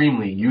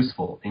extremely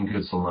useful in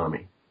good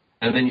salami.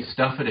 And then you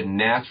stuff it in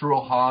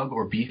natural hog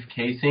or beef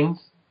casings,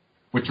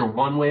 which are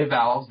one-way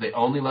valves. They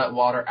only let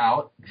water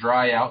out,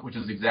 dry out, which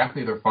is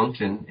exactly their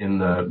function in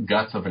the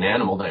guts of an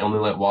animal. They only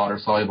let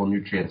water-soluble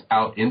nutrients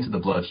out into the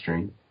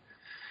bloodstream.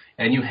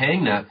 And you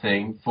hang that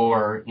thing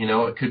for,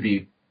 it could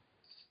be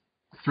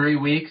 3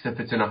 weeks if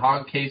it's in a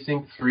hog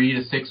casing, 3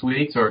 to 6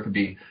 weeks, or it could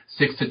be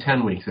 6 to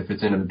 10 weeks if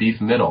it's in a beef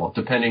middle,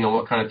 depending on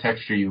what kind of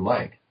texture you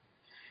like.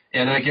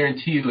 And I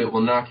guarantee you it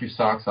will knock your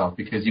socks off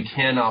because you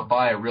cannot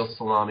buy a real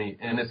salami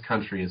in this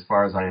country as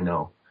far as I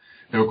know.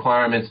 The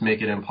requirements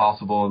make it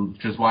impossible,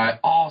 which is why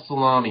all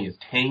salami is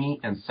tangy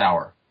and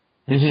sour.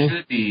 It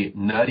should be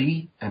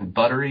nutty and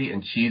buttery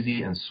and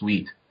cheesy and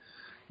sweet,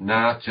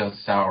 not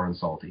just sour and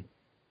salty.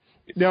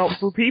 Now,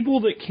 for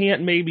people that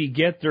can't maybe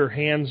get their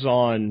hands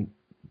on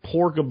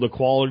pork of the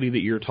quality that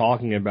you're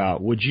talking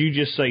about, would you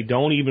just say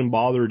don't even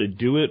bother to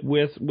do it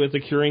with a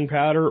curing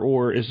powder,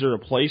 or is there a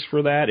place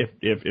for that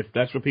if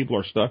that's what people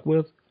are stuck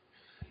with?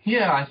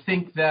 Yeah, I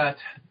think that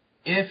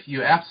if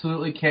you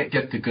absolutely can't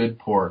get the good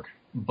pork,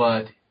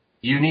 but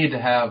you need to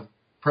have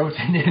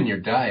protein in your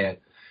diet,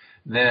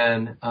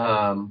 then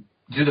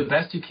do the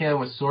best you can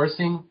with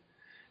sourcing,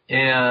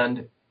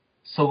 and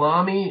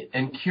salami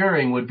and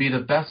curing would be the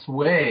best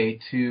way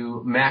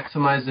to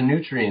maximize the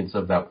nutrients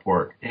of that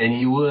pork. And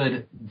you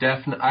would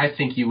I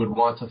think you would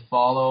want to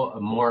follow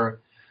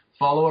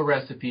a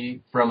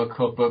recipe from a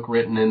cookbook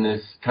written in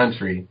this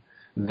country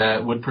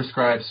that would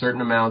prescribe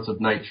certain amounts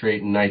of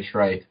nitrate and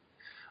nitrite,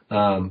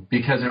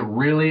 because it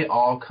really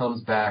all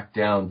comes back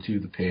down to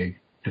the pig.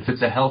 If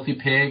it's a healthy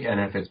pig and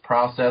if it's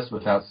processed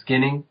without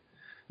skinning,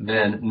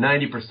 then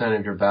 90%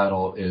 of your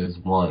battle is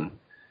won.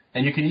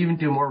 And you can even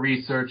do more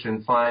research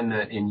and find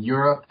that in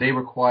Europe, they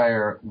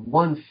require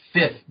 1/5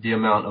 the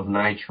amount of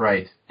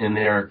nitrite in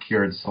their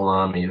cured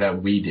salami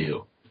that we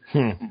do.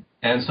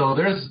 And so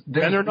there's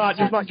they're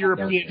not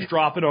Europeans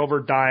dropping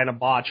over dying of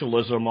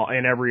botulism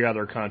in every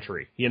other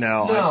country,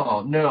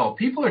 No.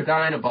 People are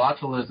dying of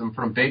botulism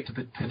from baked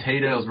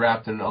potatoes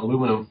wrapped in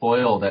aluminum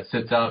foil that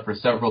sits out for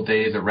several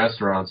days at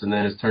restaurants and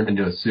then is turned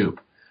into a soup.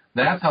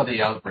 That's how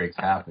the outbreaks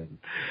happen.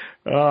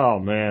 Oh,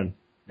 man.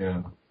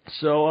 Yeah.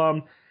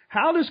 So,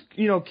 how does,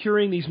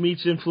 curing these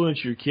meats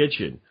influence your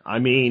kitchen? I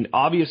mean,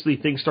 obviously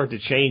things start to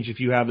change if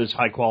you have this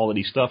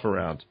high-quality stuff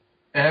around.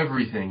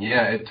 Everything,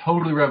 yeah. It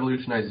totally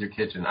revolutionizes your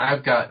kitchen.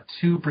 I've got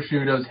 2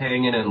 prosciuttos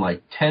hanging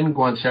and 10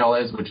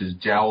 guanciales, which is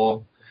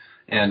jowl,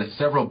 and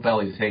several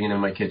bellies hanging in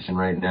my kitchen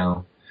right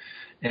now.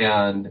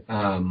 And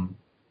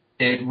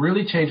it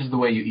really changes the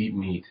way you eat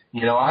meat.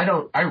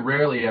 I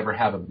rarely ever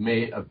have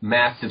a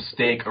massive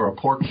steak or a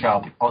pork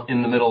chop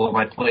in the middle of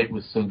my plate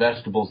with some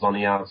vegetables on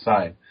the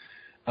outside.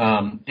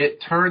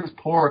 It turns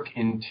pork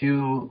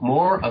into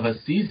more of a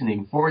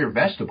seasoning for your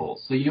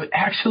vegetables. So you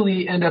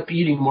actually end up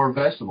eating more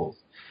vegetables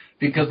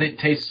because it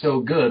tastes so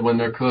good when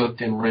they're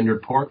cooked in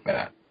rendered pork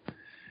fat.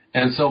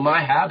 And so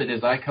my habit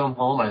is I come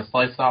home, I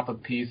slice off a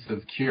piece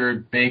of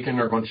cured bacon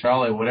or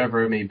guanciale,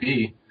 whatever it may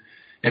be.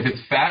 If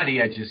it's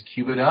fatty, I just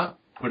cube it up,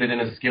 put it in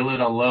a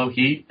skillet on low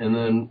heat, and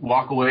then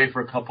walk away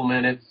for a couple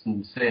minutes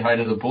and say hi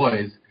to the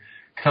boys.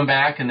 Come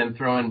back and then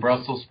throw in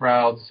Brussels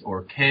sprouts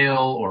or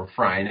kale or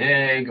fry an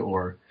egg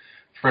or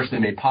freshly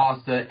made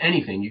pasta,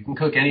 anything. You can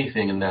cook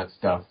anything in that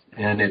stuff,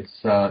 and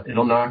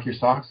it'll knock your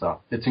socks off.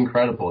 It's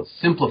incredible. It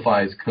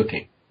simplifies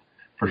cooking,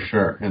 for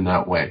sure, in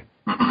that way.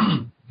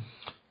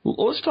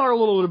 Well, let's talk a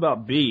little bit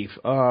about beef,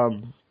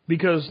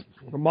 because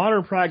the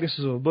modern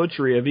practices of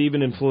butchery have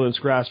even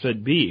influenced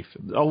grass-fed beef.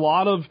 A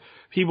lot of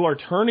people are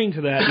turning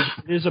to that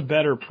because it is a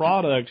better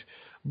product,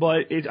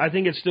 but I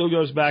think it still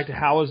goes back to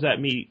how is that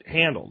meat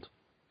handled.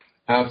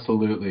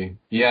 Absolutely.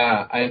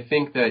 Yeah, I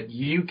think that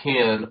you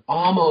can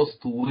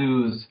almost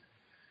lose,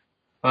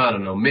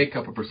 make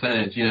up a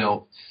percentage,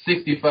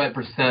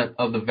 65%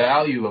 of the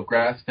value of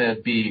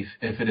grass-fed beef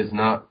if it is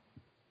not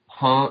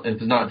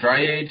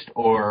dry aged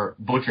or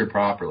butchered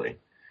properly.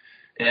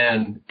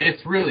 And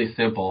it's really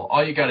simple.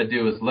 All you got to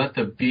do is let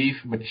the beef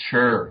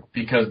mature,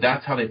 because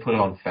that's how they put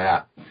on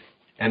fat.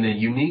 And the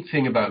unique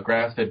thing about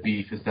grass-fed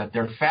beef is that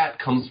their fat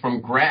comes from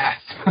grass.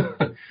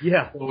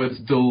 Yeah. So it's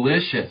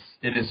delicious.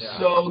 It is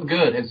so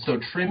good. And so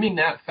trimming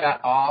that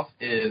fat off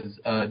is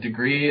a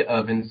degree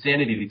of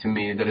insanity to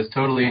me that is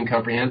totally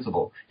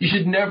incomprehensible. You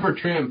should never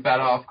trim fat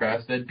off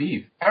grass-fed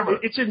beef, ever.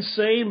 It's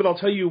insane, but I'll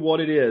tell you what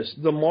it is.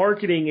 The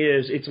marketing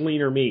is it's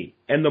leaner meat,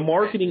 and the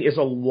marketing is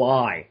a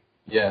lie.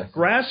 Yes.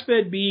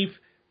 Grass-fed beef,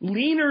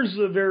 leaner's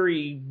a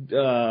very,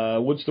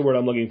 what's the word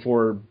I'm looking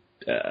for?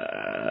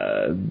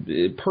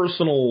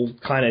 Personal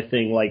kind of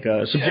thing, like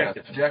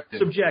subjective. Yeah,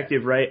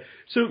 subjective, right?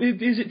 So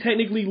is it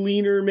technically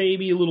leaner?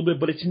 Maybe a little bit,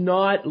 but it's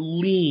not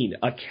lean.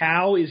 A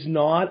cow is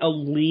not a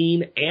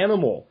lean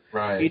animal.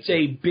 Right. It's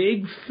a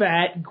big,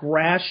 fat,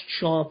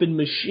 grass-chomping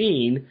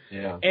machine,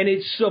 and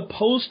it's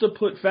supposed to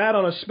put fat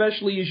on,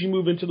 especially as you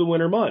move into the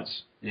winter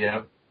months.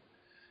 Yeah.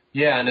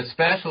 Yeah, and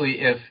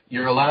especially if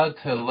you're allowed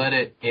to let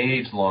it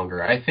age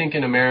longer. I think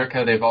in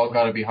America they've all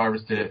got to be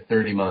harvested at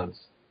 30 months.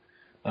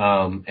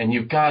 And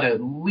you've got to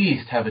at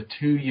least have a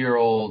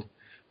 2-year-old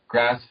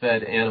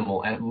grass-fed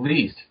animal, at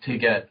least, to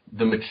get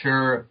the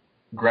mature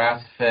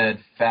grass-fed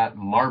fat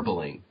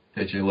marbling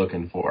that you're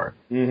looking for.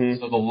 Mm-hmm.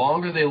 So the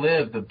longer they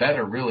live, the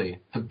better, really.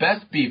 The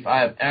best beef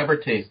I have ever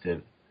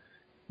tasted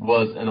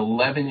was an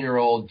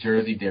 11-year-old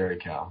Jersey dairy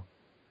cow.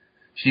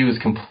 She was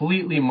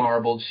completely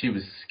marbled. She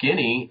was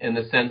skinny in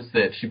the sense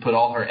that she put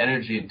all her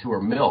energy into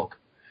her milk.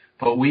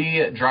 But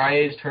we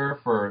dry-aged her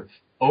for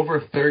over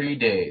 30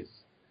 days.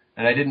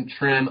 And I didn't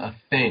trim a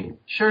thing.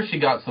 Sure, she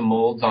got some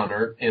molds on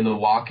her in the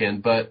walk-in,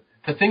 but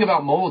the thing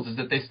about molds is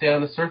that they stay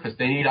on the surface.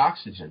 They need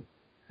oxygen.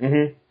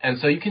 Mm-hmm. And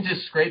so you can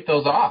just scrape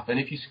those off. And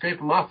if you scrape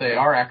them off, they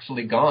are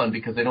actually gone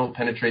because they don't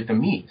penetrate the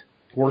meat.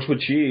 Works with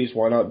cheese.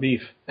 Why not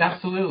beef?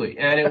 Absolutely.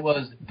 And it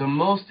was the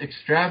most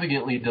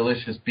extravagantly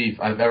delicious beef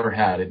I've ever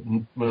had. It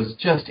was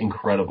just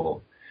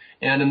incredible.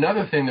 And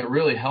another thing that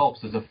really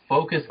helps is a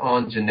focus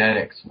on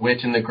genetics,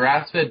 which in the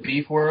grass-fed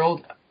beef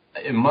world,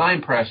 my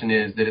impression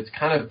is that it's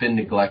kind of been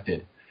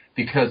neglected,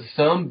 because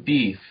some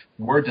beef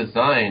were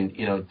designed,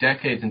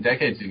 decades and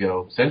decades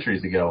ago,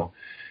 centuries ago,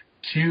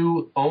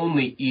 to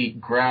only eat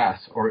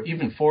grass or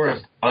even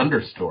forest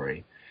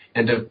understory,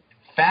 and to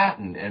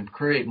fatten and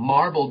create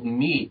marbled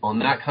meat on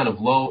that kind of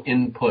low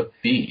input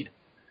feed.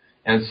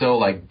 And so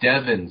like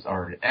Devons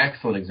are an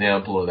excellent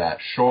example of that,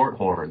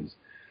 shorthorns.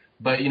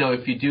 But,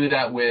 if you do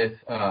that with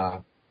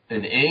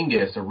an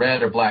Angus, a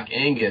red or black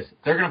Angus,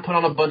 they're going to put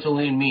on a bunch of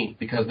lean meat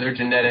because their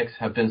genetics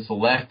have been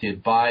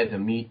selected by the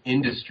meat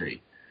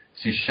industry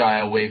to shy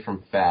away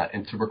from fat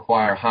and to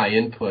require high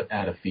input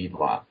at a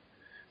feedlot.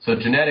 So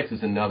genetics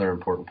is another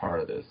important part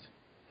of this.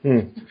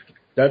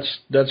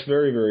 That's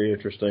very, very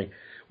interesting.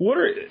 What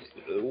are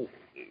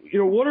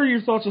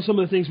your thoughts on some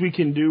of the things we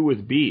can do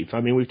with beef?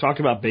 I mean, we've talked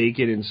about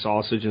bacon and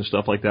sausage and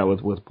stuff like that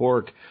with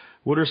pork.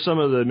 What are some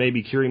of the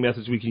maybe curing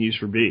methods we can use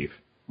for beef?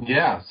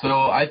 Yeah, so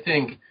I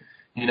think,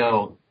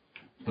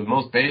 the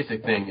most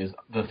basic thing is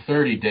the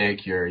 30-day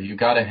cure. You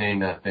got to hang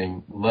that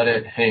thing. Let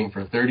it hang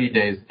for 30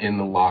 days in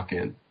the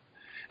lock-in,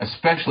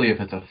 especially if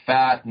it's a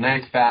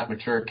nice fat,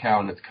 mature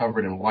cow and it's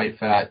covered in white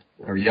fat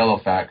or yellow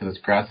fat because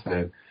it's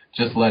grass-fed.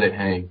 Just let it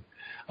hang.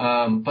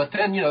 But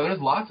then,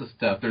 there's lots of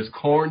stuff. There's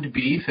corned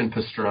beef and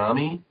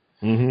pastrami.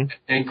 Mm-hmm.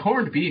 And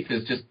corned beef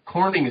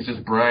corning is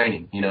just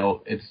brining.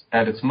 It's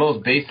at its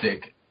most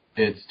basic.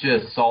 It's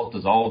just salt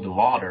dissolved in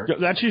water.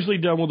 That's usually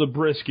done with a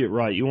brisket,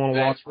 right? You want to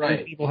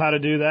watch people how to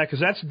do that?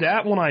 Because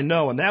that one I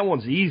know, and that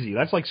one's easy.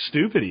 That's like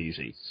stupid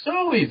easy.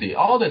 So easy.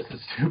 All this is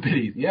stupid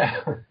easy, yeah.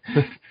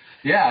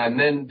 Yeah, and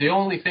then the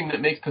only thing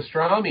that makes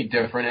pastrami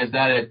different is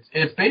that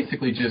it's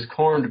basically just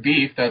corned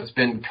beef that's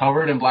been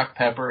covered in black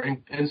pepper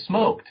and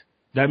smoked.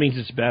 That means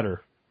it's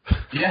better.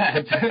 Yeah,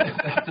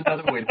 that's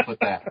another way to put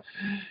that.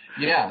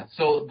 Yeah,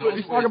 so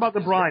let's talk about the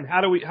brine.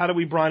 How do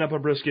we brine up a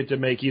brisket to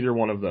make either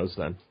one of those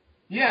then?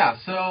 Yeah,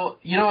 so,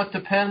 it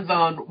depends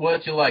on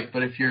what you like,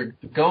 but if you're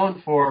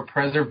going for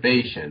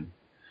preservation,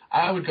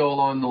 I would go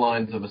along the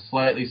lines of a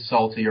slightly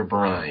saltier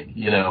brine,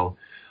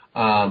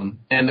 and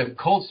the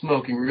cold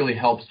smoking really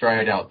helps dry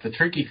it out. The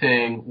tricky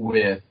thing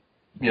with,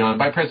 and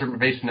by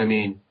preservation, I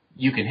mean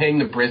you can hang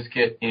the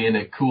brisket in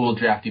a cool,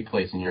 drafty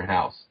place in your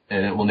house,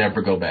 and it will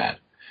never go bad.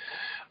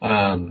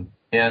 And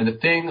the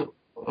thing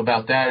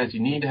about that is you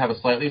need to have a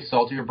slightly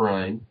saltier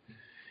brine,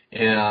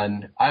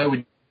 and I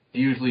would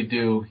usually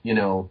do,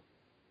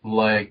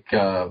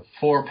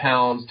 4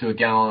 pounds to a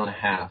gallon and a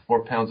half,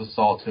 4 pounds of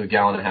salt to a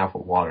gallon and a half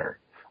of water,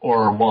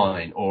 or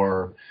wine,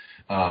 or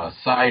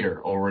cider,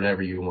 or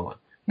whatever you want.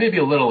 Maybe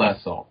a little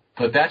less salt,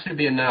 but that should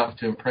be enough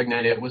to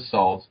impregnate it with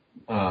salt,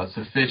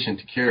 sufficient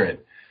to cure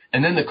it.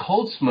 And then the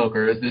cold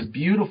smoker is this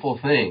beautiful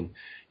thing.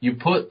 You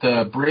put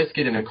the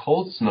brisket in a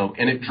cold smoke,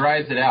 and it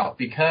dries it out,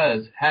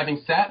 because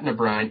having sat in a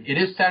brine, it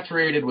is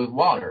saturated with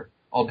water,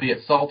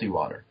 albeit salty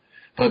water.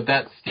 But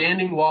that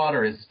standing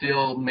water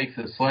still makes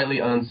it slightly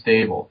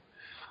unstable,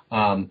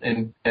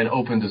 and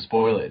open to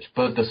spoilage.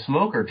 But the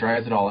smoker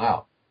dries it all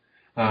out.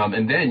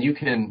 And then you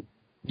can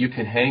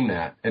hang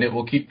that, and it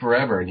will keep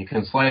forever, and you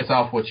can slice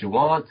off what you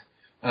want,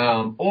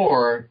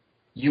 or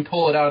you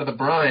pull it out of the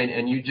brine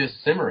and you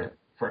just simmer it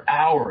for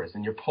hours,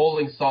 and you're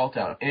pulling salt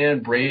out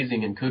and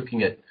braising and cooking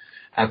it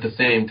at the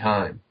same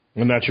time.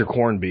 And that's your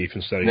corned beef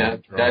instead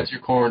of that's your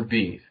corned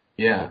beef,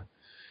 yeah.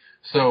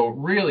 So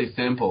really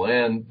simple,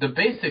 and the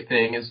basic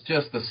thing is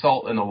just the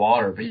salt and the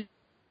water. But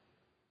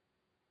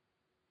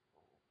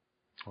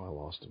I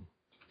lost him.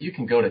 You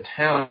can go to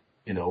town,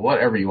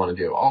 whatever you want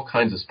to do, all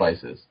kinds of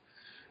spices.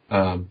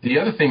 The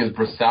other thing is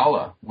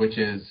bresaola, which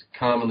is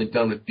commonly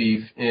done with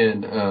beef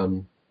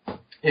in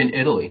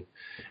Italy,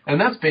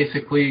 and that's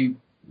basically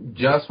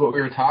just what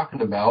we were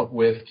talking about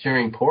with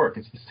curing pork.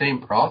 It's the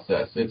same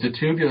process. It's a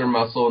tubular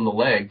muscle in the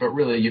leg, but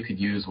really you could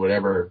use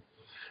whatever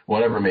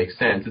makes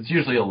sense. It's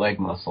usually a leg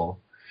muscle.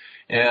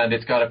 And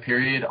it's got a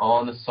period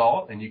on the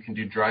salt, and you can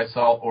do dry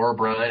salt or a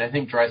brine. I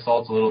think dry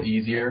salt's a little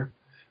easier,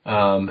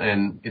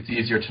 and it's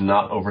easier to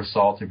not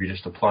oversalt if you're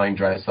just applying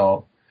dry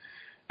salt.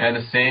 And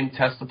the same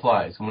test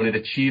applies. When it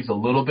achieves a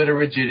little bit of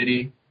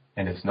rigidity,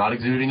 and it's not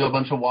exuding a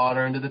bunch of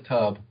water into the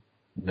tub,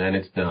 then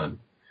it's done.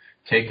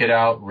 Take it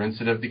out, rinse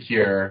it of the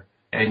cure,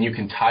 and you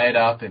can tie it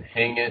up and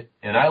hang it.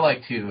 And I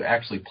like to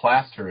actually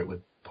plaster it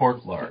with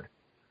pork lard.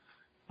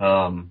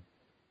 And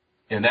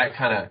that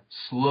kind of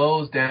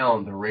slows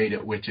down the rate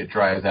at which it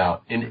dries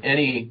out. In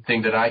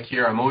anything that I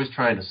cure, I'm always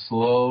trying to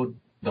slow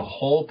the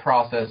whole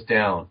process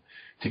down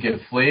to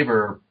give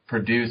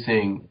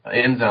flavor-producing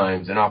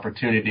enzymes an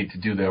opportunity to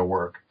do their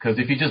work. Because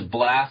if you just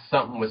blast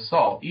something with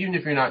salt, even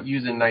if you're not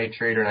using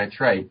nitrate or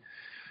nitrite,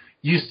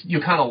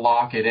 you kind of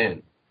lock it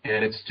in,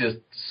 and it's just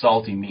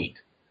salty meat.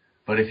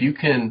 But if you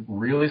can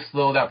really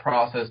slow that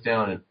process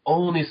down and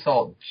only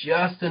salt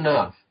just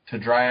enough to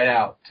dry it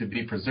out to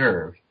be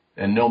preserved,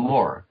 and no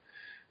more,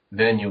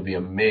 then you'll be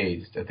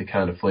amazed at the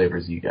kind of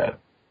flavors you get.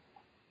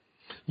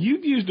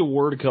 You've used a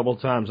word a couple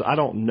of times. I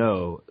don't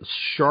know.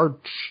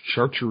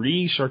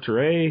 Charcuterie.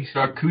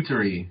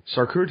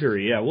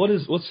 Yeah.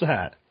 What's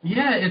that?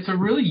 Yeah, it's a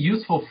really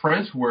useful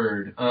French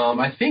word.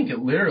 I think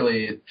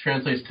it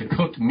translates to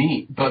cooked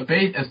meat. But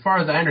as far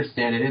as I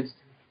understand it, it's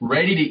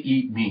ready to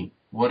eat meat,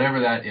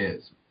 whatever that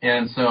is.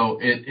 And so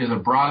it is a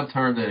broad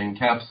term that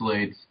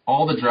encapsulates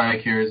all the dry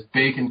cures: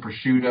 bacon,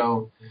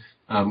 prosciutto,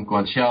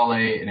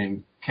 guanciale,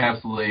 and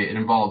it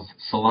involves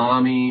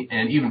salami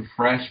and even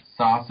fresh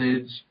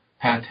sausage,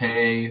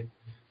 pate,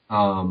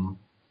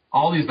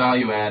 all these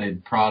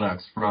value-added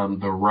products from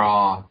the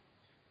raw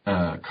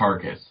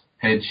carcass,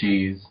 head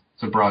cheese.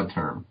 It's a broad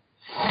term.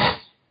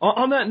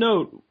 On that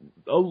note,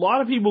 a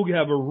lot of people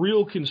have a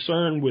real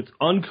concern with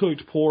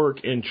uncooked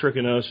pork and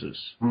trichinosis.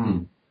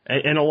 Mm.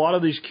 And a lot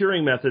of these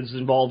curing methods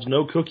involves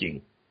no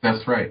cooking.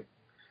 That's right.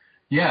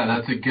 Yeah,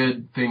 that's a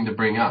good thing to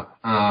bring up.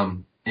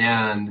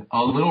 And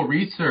a little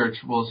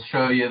research will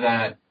show you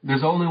that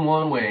there's only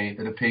one way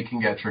that a pig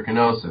can get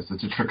trichinosis.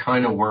 It's a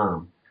trichina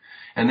worm.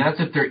 And that's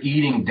if they're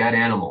eating dead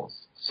animals.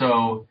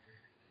 So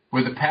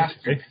with a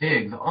pasture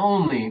pig, the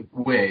only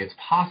way it's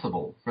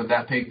possible for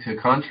that pig to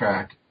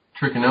contract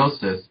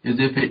trichinosis is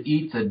if it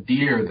eats a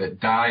deer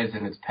that dies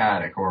in its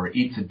paddock or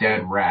eats a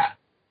dead rat.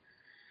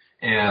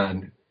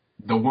 And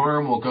the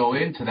worm will go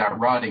into that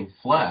rotting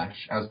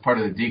flesh as part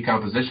of the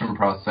decomposition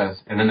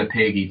process, and then the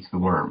pig eats the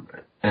worm.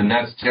 And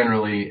that's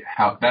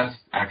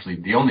actually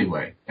the only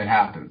way it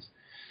happens.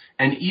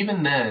 And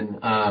even then,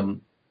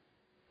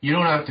 you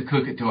don't have to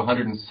cook it to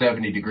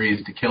 170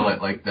 degrees to kill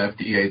it like the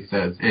FDA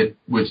says,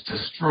 which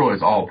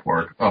destroys all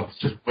pork. Oh, it's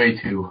just way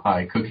too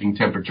high cooking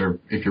temperature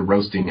if you're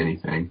roasting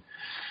anything.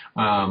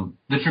 The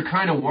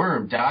trichina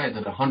worm dies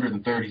at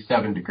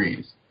 137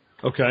 degrees.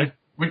 Okay.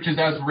 Which is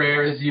as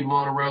rare as you'd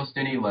want to roast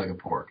any leg of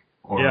pork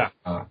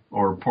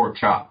or pork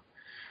chop.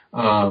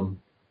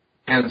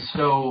 And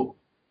so,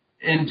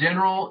 in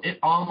general,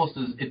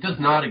 it does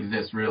not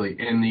exist really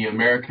in the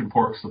American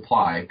pork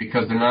supply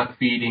because they're not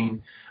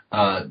feeding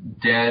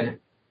dead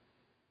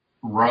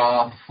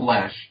raw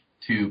flesh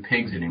to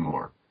pigs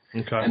anymore.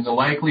 Okay. And the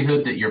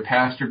likelihood that your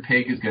pastured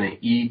pig is going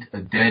to eat a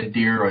dead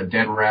deer or a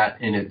dead rat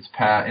in its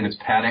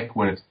paddock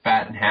when it's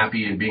fat and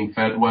happy and being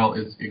fed well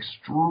is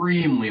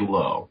extremely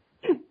low.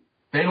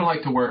 They don't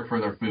like to work for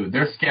their food.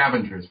 They're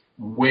scavengers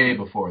way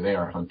before they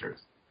are hunters.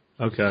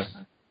 Okay.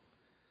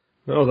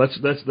 Oh,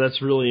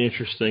 that's really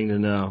interesting to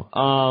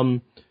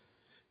know.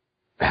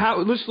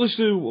 Let's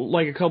do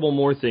like a couple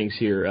more things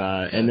here,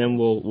 and then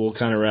we'll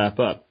kind of wrap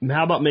up.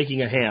 How about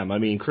making a ham? I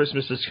mean,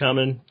 Christmas is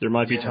coming. There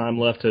might be time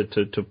left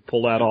to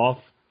pull that off.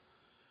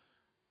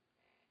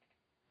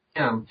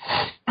 Yeah,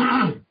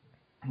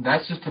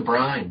 that's just a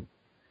brine,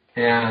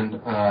 and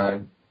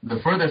the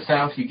further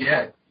south you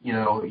get,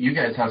 you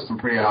guys have some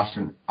pretty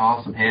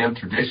awesome ham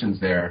traditions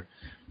there,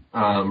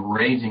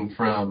 ranging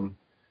from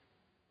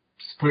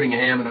putting a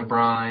ham in a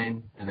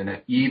brine, and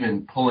then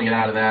even pulling it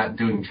out of that,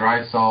 doing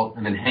dry salt,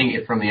 and then hanging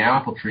it from the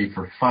apple tree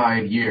for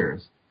 5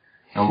 years,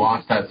 and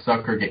watch that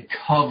sucker get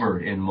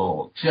covered in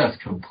mold, just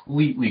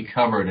completely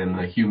covered in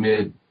the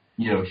humid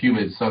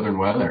southern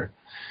weather.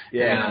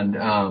 Yeah.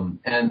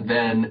 And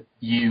then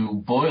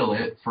you boil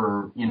it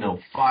for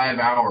 5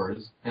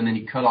 hours, and then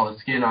you cut all the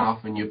skin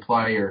off, and you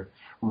apply your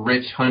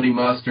rich honey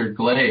mustard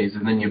glaze,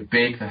 and then you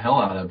bake the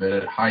hell out of it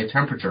at high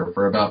temperature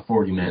for about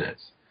 40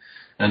 minutes.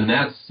 And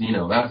that's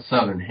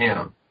southern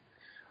ham.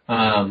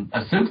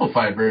 A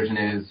simplified version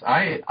is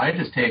I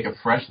just take a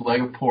fresh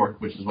leg of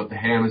pork, which is what the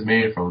ham is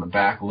made from, the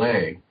back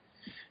leg,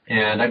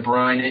 and I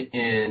brine it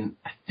in,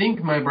 I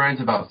think my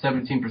brine's about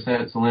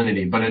 17%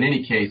 salinity, but in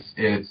any case,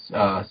 it's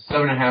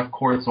 7.5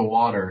 quarts of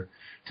water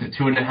to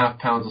 2.5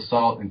 pounds of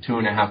salt and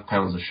 2.5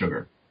 pounds of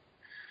sugar.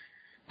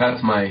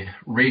 That's my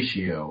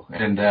ratio.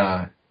 And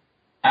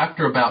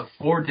after about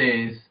 4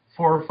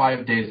 or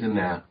 5 days in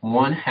that,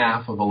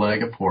 1/2 of a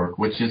leg of pork,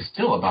 which is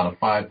still about a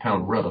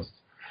 5-pound roast,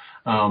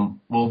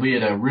 will be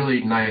at a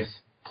really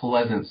nice,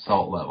 pleasant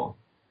salt level.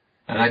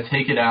 And I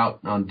take it out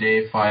on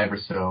day 5 or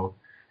so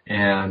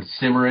and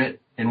simmer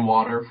it in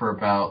water for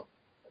about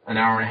an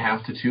hour and a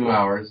half to 2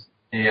 hours,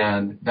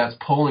 and that's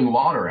pulling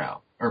water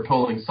out, or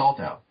pulling salt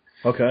out.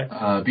 Okay.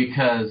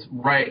 Because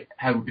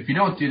if you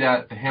don't do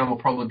that, the ham will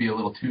probably be a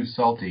little too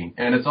salty,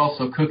 and it's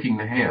also cooking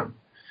the ham.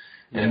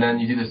 Yeah. And then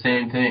you do the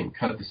same thing.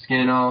 Cut the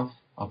skin off,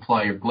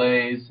 apply your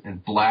glaze,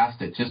 and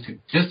blast it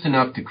just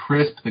enough to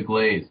crisp the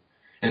glaze.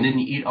 And then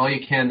you eat all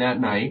you can that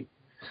night.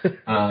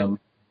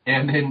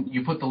 And then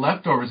you put the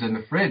leftovers in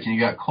the fridge, and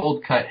you got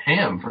cold-cut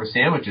ham for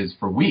sandwiches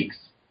for weeks.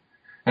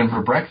 And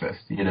for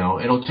breakfast,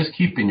 it'll just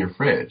keep in your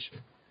fridge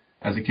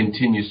as it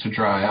continues to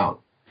dry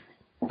out.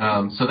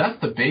 So that's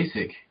the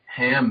basic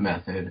ham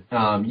method.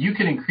 You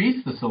can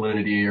increase the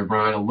salinity of your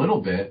brine a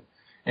little bit,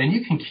 and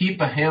you can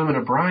keep a ham in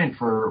a brine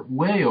for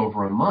way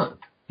over a month.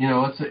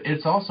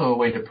 It's also a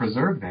way to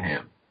preserve the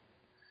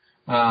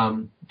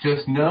ham.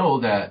 Just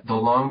know that the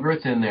longer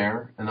it's in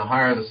there and the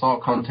higher the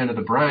salt content of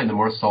the brine, the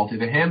more salty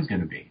the ham's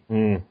going to be.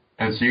 Mm.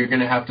 And so you're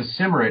going to have to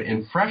simmer it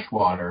in fresh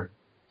water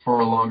for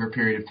a longer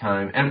period of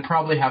time, and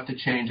probably have to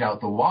change out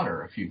the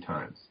water a few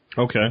times.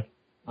 Okay.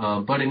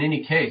 But in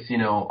any case,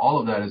 all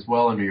of that is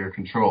well under your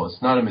control.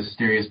 It's not a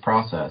mysterious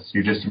process.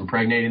 You're just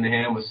impregnating the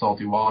ham with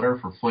salty water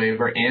for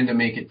flavor and to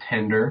make it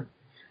tender,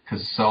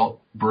 because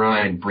salt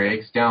brine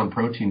breaks down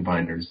protein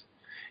binders,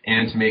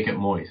 and to make it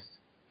moist,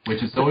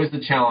 which is always the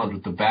challenge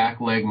with the back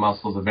leg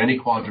muscles of any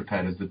quadruped,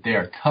 is that they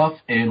are tough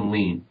and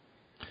lean.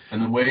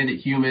 And the way that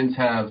humans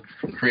have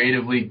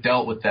creatively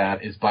dealt with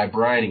that is by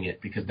brining it,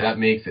 because that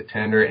makes it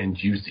tender and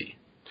juicy.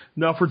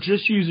 Now, for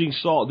just using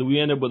salt, do we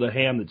end up with a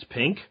ham that's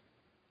pink?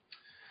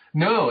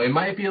 No, it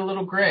might be a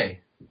little gray.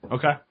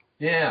 Okay.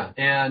 Yeah,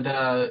 and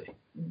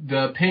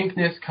the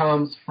pinkness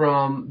comes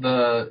from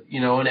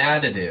an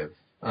additive.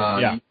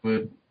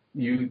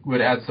 You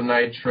would add some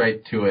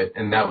nitrite to it,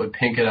 and that would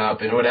pink it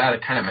up, and it would add a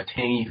kind of a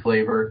tangy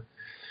flavor.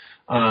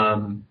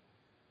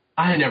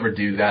 I never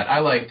do that. I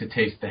like to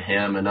taste the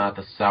ham and not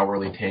the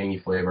sourly tangy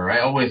flavor. I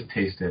always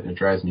taste it, and it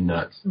drives me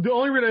nuts. The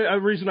only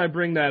reason I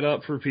bring that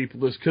up for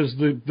people is because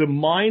the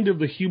mind of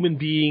the human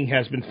being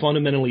has been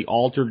fundamentally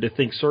altered to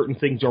think certain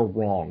things are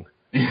wrong.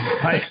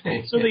 Right?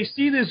 So they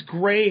see this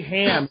gray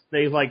ham,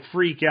 they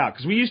freak out,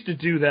 because we used to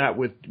do that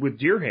with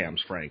deer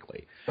hams,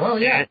 frankly. Oh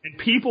yeah, and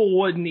people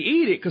wouldn't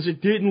eat it because it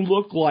didn't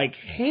look like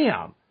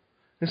ham.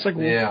 It's like,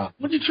 well,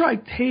 why don't you try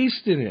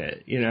tasting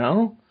it?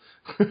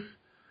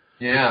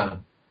 Yeah,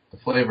 the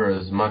flavor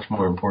is a much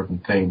more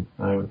important thing,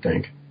 I would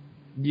think.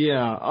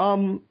 Yeah.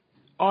 On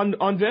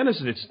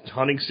venison, it's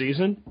hunting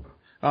season.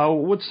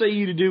 What say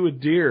you to do with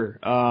deer?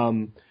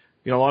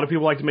 A lot of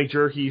people like to make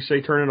jerky. You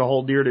say turning a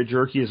whole deer to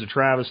jerky is a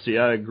travesty.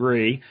 I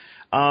agree.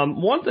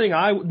 One thing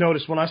I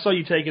noticed when I saw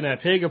you taking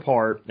that pig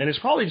apart, and it's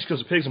probably just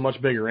because the pig's a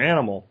much bigger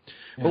animal,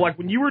 but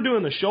when you were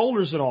doing the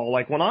shoulders and all,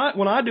 when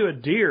I do a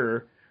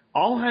deer,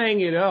 I'll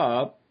hang it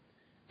up,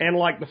 and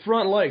the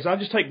front legs, I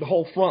just take the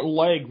whole front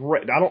leg.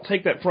 I don't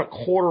take that front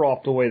quarter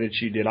off the way that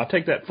you did. I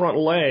take that front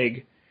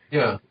leg,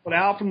 put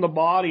out from the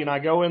body, and I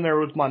go in there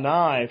with my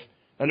knife.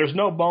 And there's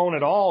no bone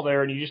at all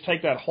there, and you just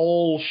take that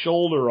whole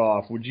shoulder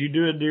off. Would you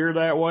do a deer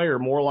that way, or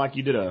more like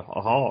you did a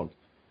hog?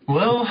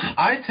 Well,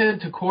 I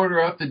tend to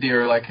quarter up the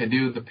deer like I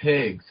do the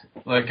pigs.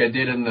 like I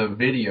did in the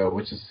video,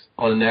 which is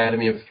on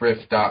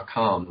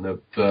anatomyofthrift.com.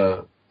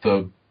 The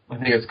I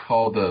think it's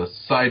called the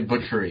side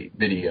butchery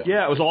video.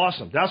 Yeah, it was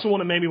awesome. That's the one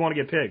that made me want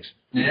to get pigs.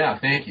 Yeah,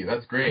 thank you.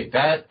 That's great.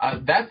 That's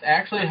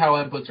actually how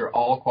I butcher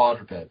all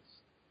quadrupeds,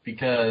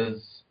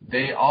 because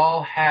they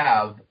all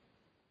have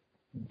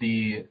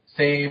the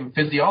same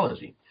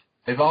physiology.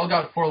 They've all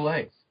got 4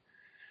 legs,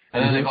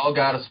 and then they've all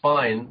got a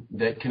spine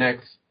that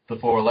connects the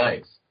 4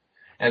 legs.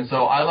 And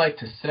so I like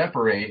to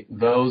separate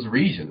those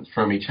regions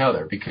from each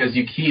other, because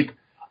you keep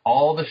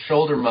all the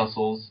shoulder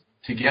muscles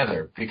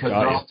together, because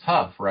they're all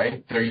tough,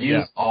 right? They're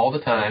used all the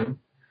time,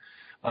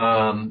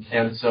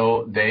 and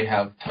so they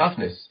have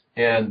toughness,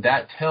 and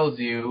that tells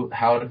you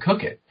how to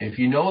cook it. If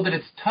you know that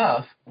it's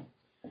tough,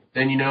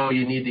 then you know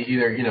you need to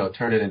either,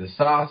 turn it into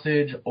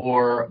sausage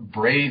or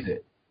braise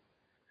it.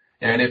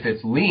 And if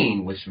it's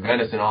lean, which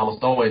venison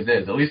almost always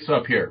is, at least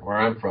up here where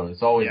I'm from,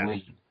 it's always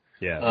lean.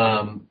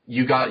 Yeah.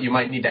 You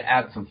might need to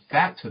add some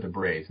fat to the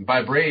braise. And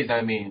by braise,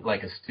 I mean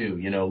like a stew,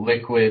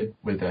 liquid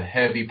with a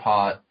heavy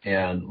pot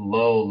and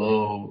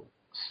low,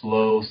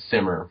 slow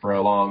simmer for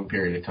a long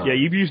period of time. Yeah,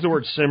 you've used the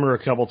word simmer a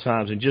couple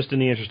times, and just in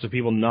the interest of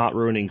people not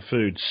ruining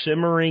food,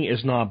 simmering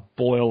is not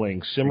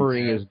boiling.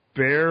 Simmering is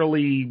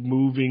barely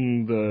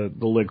moving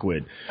the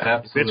liquid.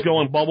 Absolutely. If it's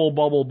going bubble,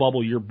 bubble,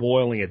 bubble, you're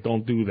boiling it.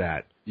 Don't do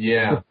that.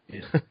 Yeah.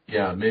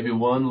 Yeah, maybe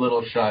one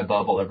little shy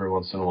bubble every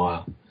once in a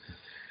while.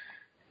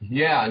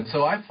 Yeah, and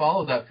so I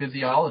follow that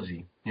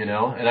physiology, and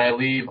I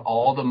leave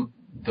all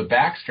the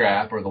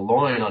backstrap or the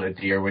loin on a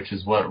deer, which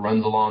is what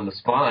runs along the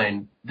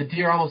spine. The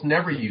deer almost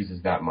never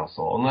uses that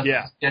muscle unless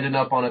it's standing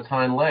up on its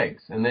hind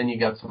legs, and then you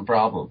got some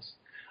problems.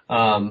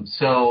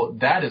 So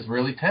that is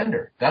really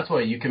tender. That's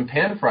why you can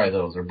pan fry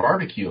those or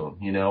barbecue them,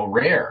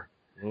 rare.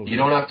 Mm-hmm. You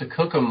don't have to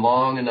cook them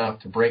long enough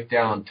to break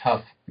down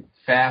tough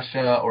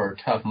fascia or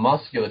tough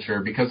musculature,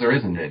 because there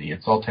isn't any.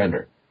 It's all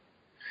tender.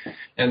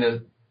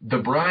 And the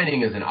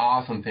brining is an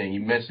awesome thing. You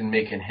mentioned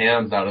making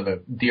hams out of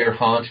the deer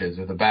haunches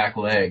or the back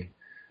leg.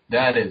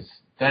 That is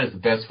the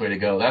best way to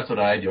go. That's what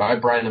I do. I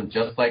brine them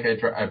just like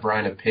I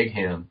brine a pig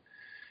ham.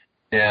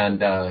 And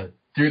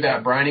through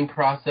that brining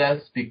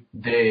process,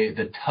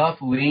 the tough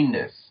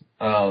leanness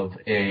of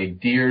a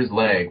deer's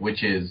leg,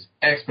 which is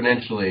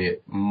exponentially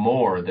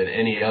more than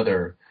any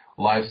other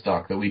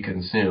livestock that we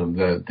consume,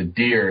 the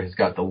deer has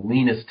got the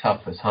leanest,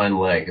 toughest hind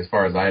leg, as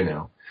far as I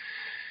know.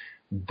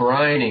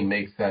 Brining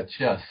makes that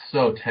just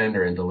so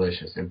tender and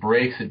delicious. It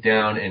breaks it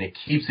down and it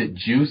keeps it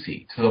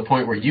juicy to the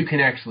point where you can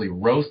actually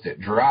roast it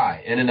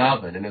dry in an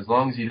oven. And as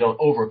long as you don't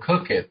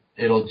overcook it,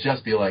 it'll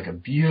just be like a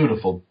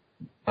beautiful,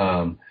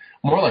 more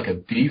like a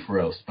beef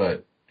roast,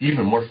 but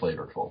even more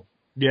flavorful.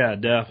 Yeah,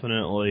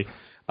 definitely.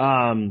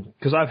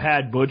 Because I've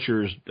had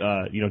butchers,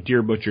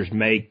 deer butchers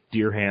make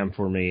deer ham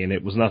for me, and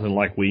it was nothing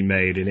like we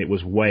made, and it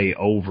was way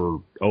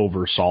over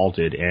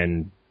salted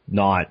and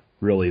not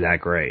really that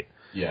great.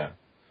 Yeah.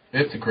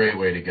 It's a great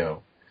way to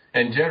go.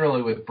 And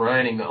generally with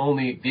brining,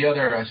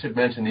 I should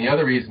mention, the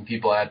other reason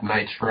people add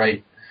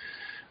nitrite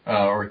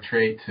or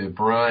trait to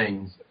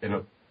brines,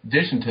 in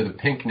addition to the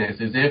pinkness,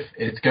 is if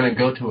it's going to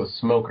go to a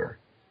smoker.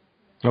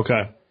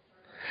 Okay.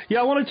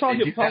 Yeah, I want to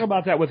talk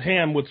about that with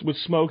ham, with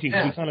smoking,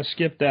 because we kind of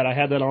skipped that. I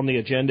had that on the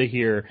agenda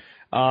here.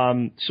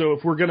 So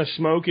if we're going to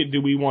smoke it,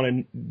 do we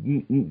want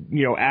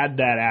to, add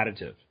that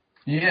additive?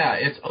 Yeah,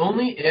 it's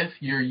only if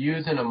you're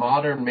using a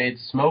modern-made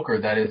smoker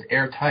that is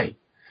airtight.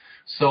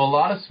 So a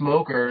lot of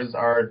smokers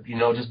are,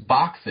 just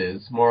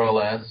boxes, more or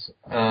less,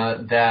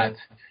 that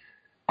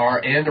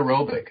are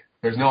anaerobic.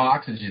 There's no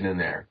oxygen in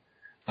there.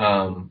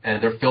 And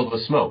they're filled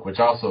with smoke, which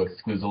also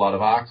excludes a lot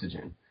of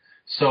oxygen.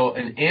 So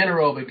an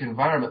anaerobic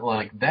environment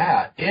like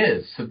that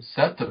is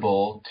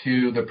susceptible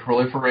to the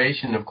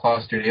proliferation of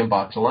Clostridium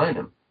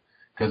botulinum,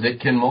 because it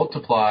can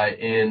multiply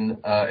in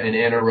an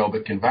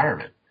anaerobic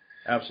environment.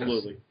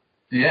 Absolutely.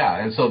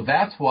 Yeah, and so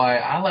that's why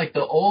I like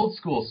the old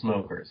school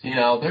smokers.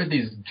 They're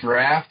these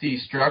drafty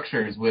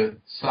structures with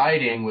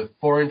siding with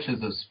 4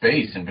 inches of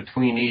space in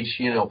between each,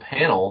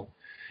 panel,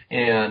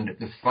 and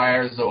the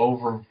fire's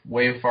over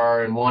way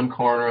far in one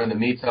corner and the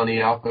meat's on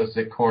the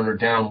opposite corner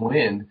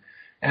downwind,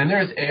 and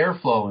there's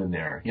airflow in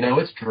there.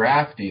 It's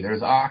drafty.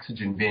 There's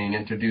oxygen being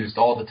introduced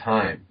all the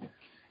time.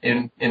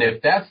 And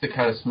if that's the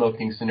kind of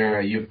smoking scenario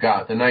you've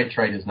got, the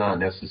nitrite is not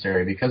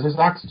necessary because there's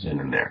oxygen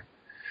in there.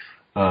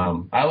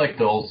 I like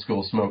the old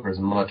school smokers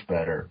much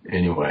better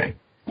anyway.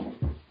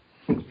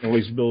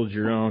 Always build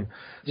your own.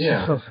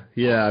 Yeah. So,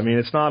 yeah, I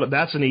mean,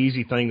 that's an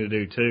easy thing to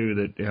do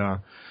too.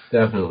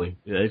 Definitely.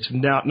 It's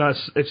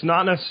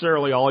not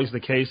necessarily always the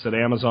case that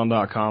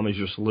Amazon.com is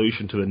your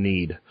solution to a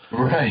need.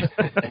 Right.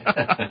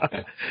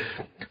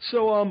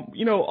 So,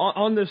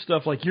 on this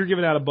stuff, like you're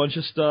giving out a bunch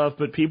of stuff,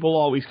 but people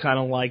always kind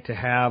of like to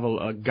have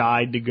a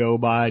guide to go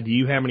by. Do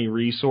you have any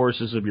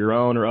resources of your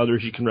own or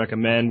others you can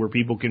recommend where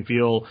people can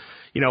feel,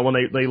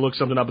 when they look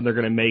something up and they're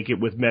going to make it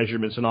with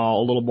measurements and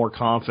all, a little more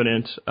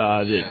confident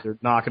that they're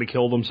not going to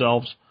kill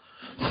themselves?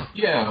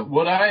 Yeah,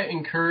 what I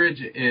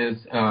encourage is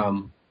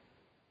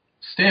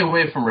stay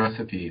away from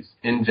recipes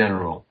in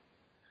general.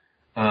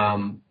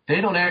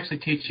 They don't actually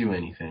teach you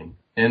anything.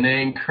 And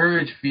they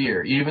encourage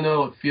fear, even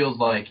though it feels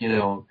like,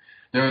 they're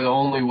the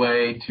only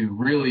way to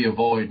really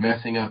avoid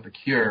messing up a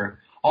cure.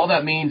 All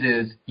that means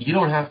is you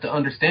don't have to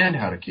understand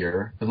how to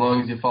cure as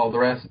long as you follow the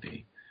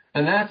recipe.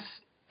 And that's,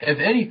 if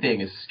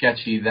anything is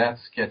sketchy,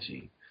 that's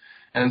sketchy.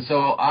 And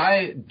so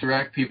I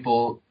direct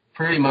people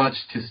pretty much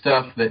to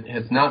stuff that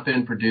has not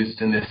been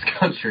produced in this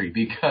country,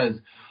 because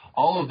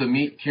all of the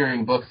meat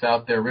curing books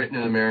out there written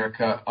in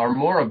America are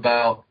more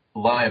about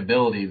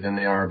liability than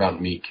they are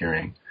about meat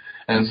curing.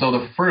 And so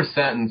the first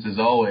sentence is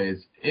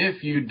always,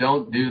 if you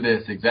don't do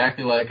this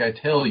exactly like I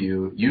tell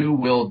you, you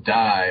will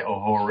die a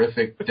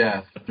horrific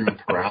death through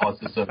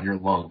paralysis of your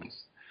lungs.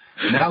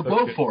 Now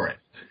go for it.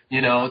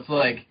 It's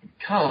like,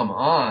 come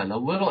on, a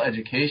little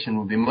education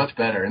would be much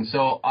better. And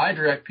so I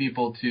direct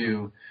people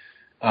to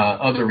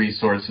other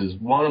resources.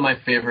 One of my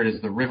favorite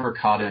is the River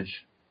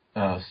Cottage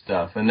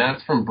stuff, and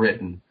that's from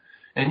Britain.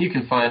 And you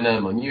can find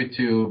them on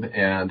YouTube,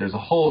 and there's a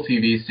whole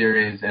TV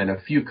series and a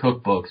few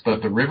cookbooks.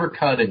 But the River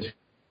Cottage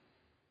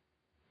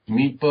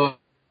meat book,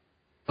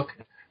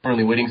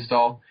 Burnley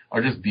Whittingstall,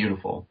 are just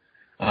beautiful.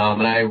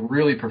 And I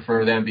really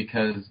prefer them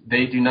because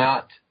they do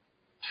not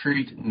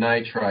treat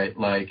nitrite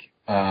like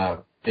a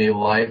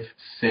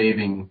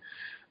life-saving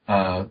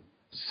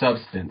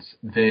substance.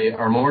 They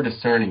are more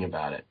discerning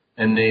about it,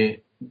 and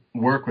they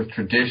work with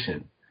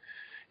tradition.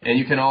 And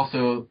you can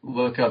also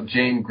look up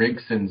Jane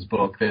Grigson's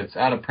book that's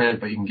out of print,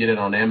 but you can get it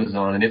on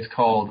Amazon, and it's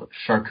called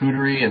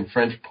Charcuterie and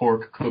French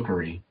Pork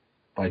Cookery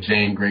by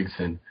Jane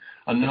Grigson.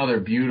 Another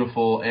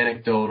beautiful,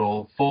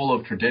 anecdotal, full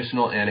of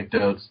traditional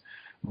anecdotes.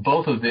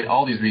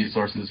 All these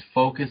resources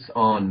focus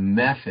on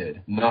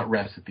method, not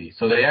recipe.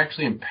 So they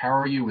actually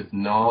empower you with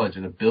knowledge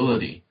and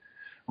ability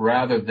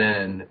rather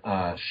than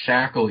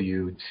shackle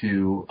you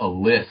to a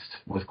list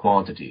with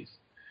quantities.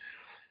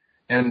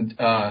 And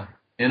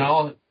in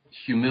all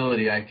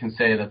humility, I can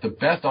say that the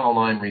best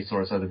online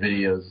resource are the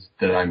videos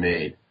that I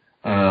made.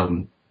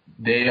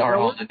 They are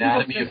on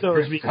Anatomy of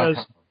Thrift. Because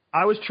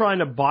I was trying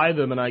to buy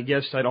them, and I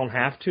guess I don't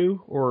have to?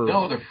 Or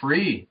no, they're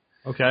free.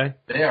 Okay.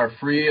 They are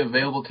free,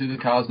 available to the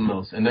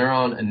cosmos, and they're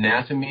on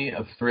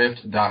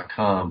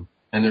anatomyofthrift.com,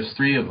 and there's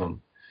 3 of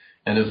them.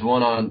 And there's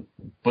one on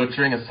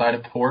butchering a side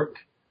of pork,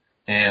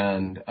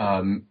 and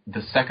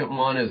the second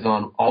one is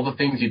on all the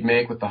things you'd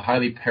make with the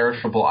highly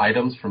perishable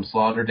items from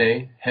slaughter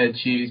day, head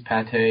cheese,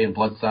 pate, and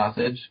blood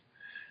sausage.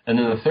 And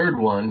then the third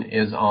one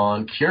is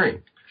on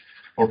curing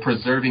or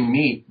preserving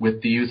meat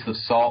with the use of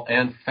salt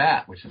and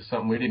fat, which is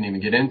something we didn't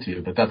even get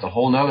into, but that's a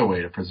whole nother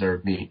way to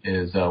preserve meat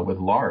is with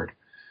lard.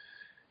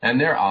 And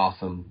they're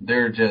awesome.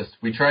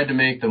 We tried to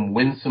make them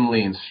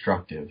winsomely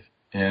instructive.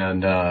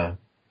 And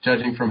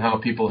judging from how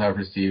people have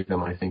received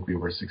them, I think we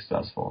were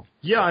successful.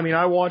 Yeah,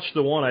 I watched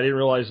the one. I didn't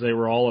realize they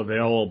were all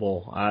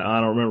available.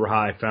 I don't remember how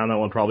I found that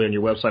one, probably on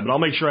your website. But I'll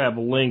make sure I have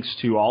links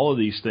to all of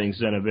these things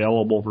then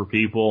available for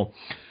people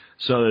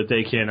so that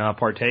they can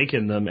partake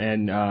in them.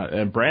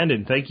 And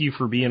Brandon, thank you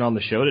for being on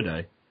the show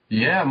today.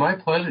 Yeah, my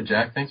pleasure,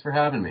 Jack. Thanks for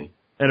having me.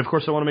 And, of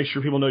course, I want to make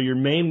sure people know your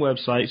main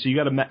website. So you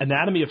got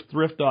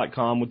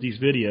anatomyofthrift.com with these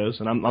videos,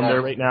 and I'm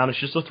there right now, and it's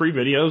just the 3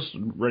 videos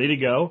ready to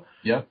go.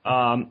 Yep.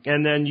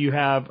 And then you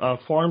have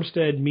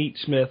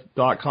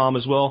farmsteadmeatsmith.com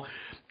as well.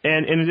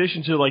 And in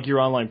addition to, your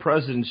online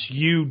presence,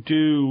 you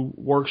do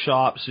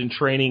workshops and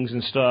trainings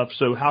and stuff.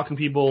 So how can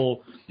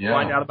people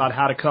find out about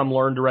how to come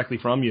learn directly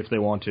from you if they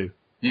want to?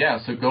 Yeah,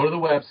 so go to the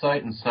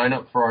website and sign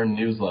up for our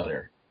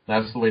newsletter.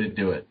 That's the way to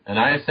do it. And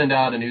I send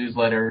out a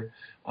newsletter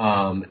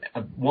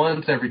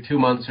once every 2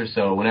 months or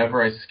so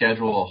whenever I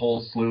schedule a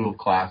whole slew of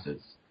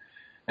classes.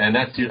 And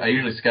I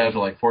usually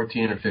schedule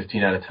 14 or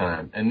 15 at a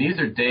time. And these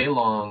are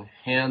day-long,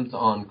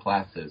 hands-on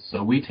classes.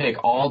 So we take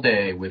all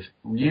day with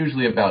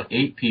usually about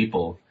 8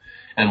 people,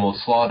 and we'll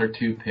slaughter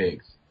 2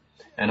 pigs.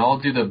 And I'll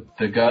do the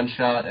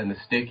gunshot and the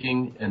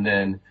sticking, and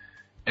then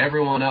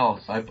everyone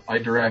else, I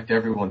direct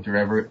everyone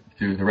through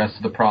the rest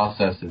of the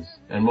processes.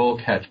 And we'll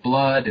catch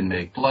blood and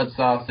make blood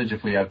sausage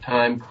if we have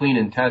time, clean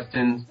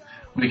intestines.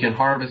 We can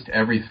harvest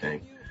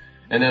everything.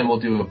 And then we'll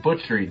do a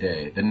butchery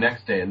day the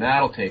next day, and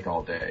that'll take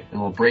all day. And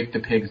we'll break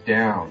the pigs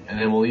down, and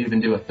then we'll even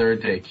do a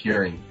 3rd day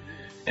curing.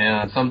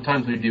 And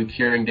sometimes we do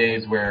curing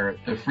days where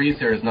the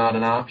freezer is not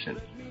an option.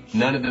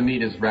 None of the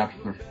meat is wrapped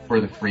for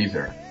the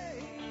freezer.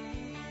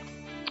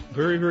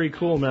 Very, very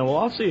cool, man. Well,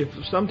 I'll see if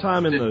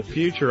sometime in the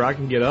future I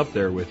can get up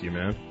there with you,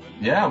 man.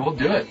 Yeah, we'll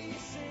do it.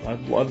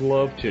 I'd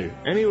love to.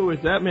 Anyway,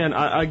 with that, man,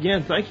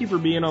 again, thank you for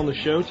being on the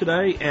show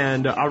today,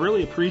 and I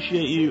really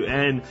appreciate you.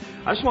 And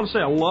I just want to say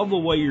I love the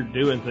way you're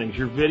doing things.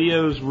 Your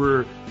videos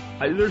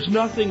there's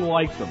nothing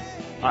like them.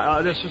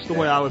 That's just the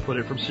way I would put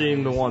it from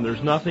seeing the one.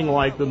 There's nothing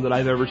like them that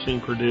I've ever seen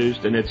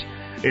produced, and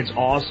it's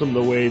awesome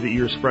the way that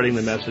you're spreading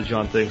the message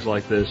on things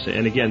like this.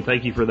 And again,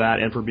 thank you for that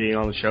and for being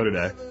on the show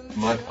today.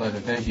 My pleasure.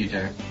 Thank you,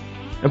 Jack.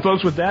 And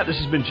folks, with that, this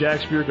has been Jack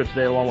Spirko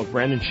today along with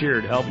Brandon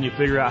Sheard, helping you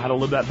figure out how to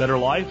live that better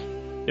life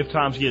if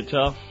times get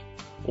tough,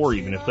 or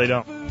even if they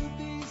don't.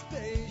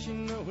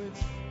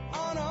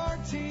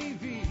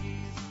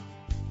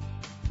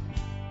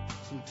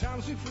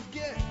 Sometimes we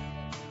forget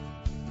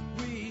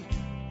we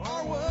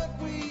are what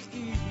we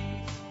eat.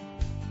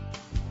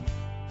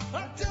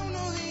 I don't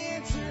know the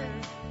answer.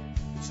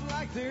 It's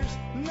like there's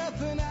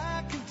nothing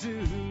I can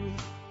do.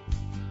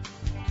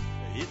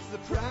 It's the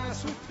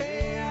price we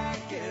pay, I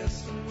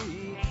guess, and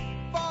we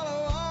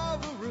follow all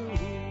the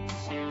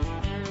rules.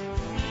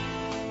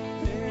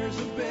 There's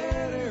a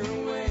better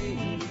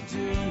way to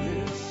do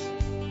this.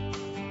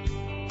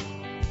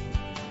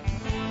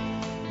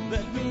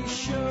 Let me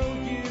show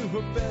you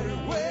a better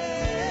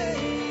way.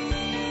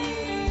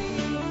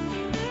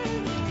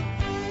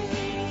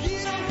 You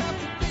don't have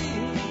to be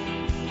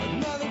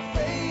another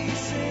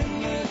face in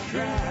the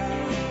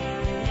crowd.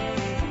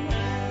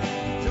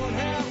 You don't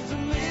have to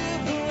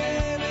live the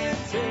way they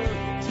tell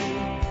you to.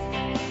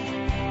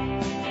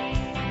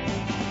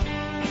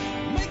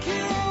 Make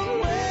your own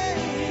way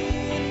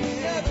and the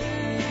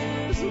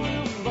others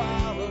will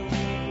follow.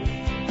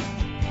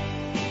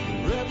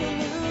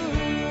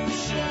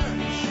 Revolution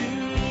is you.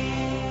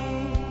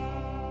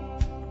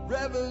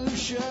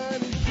 Revolution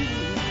is you.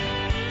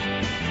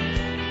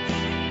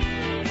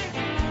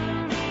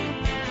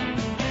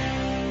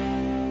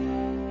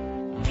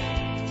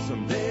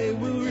 Someday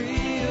we'll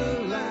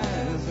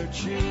realize our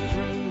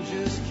children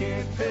just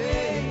can't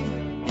pay.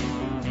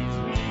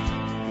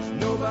 'Cause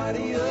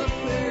nobody up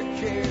there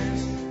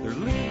cares. They're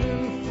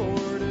living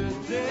for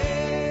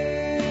today.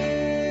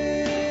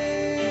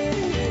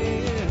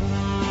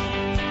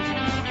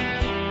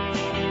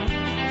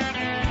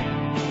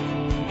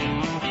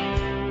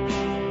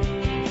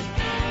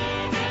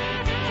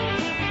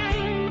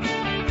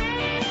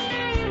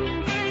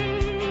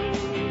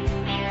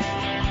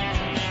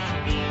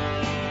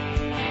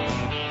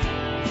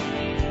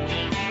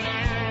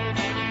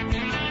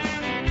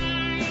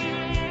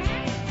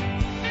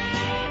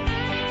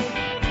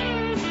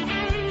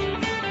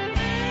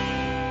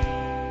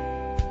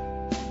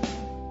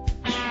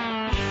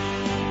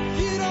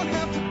 You don't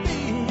have to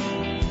be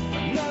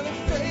another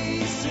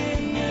face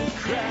in the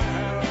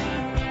crowd.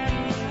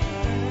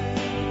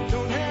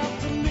 Don't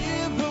have to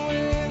live the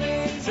way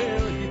they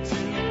tell you to.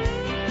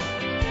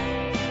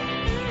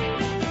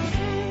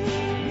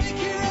 Make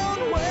your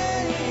own way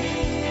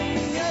and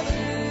the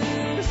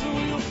others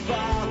will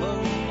follow.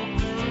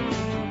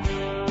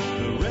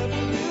 The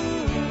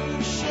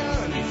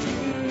revolution is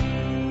you.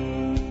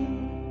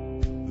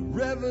 The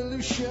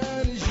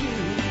revolution is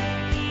you.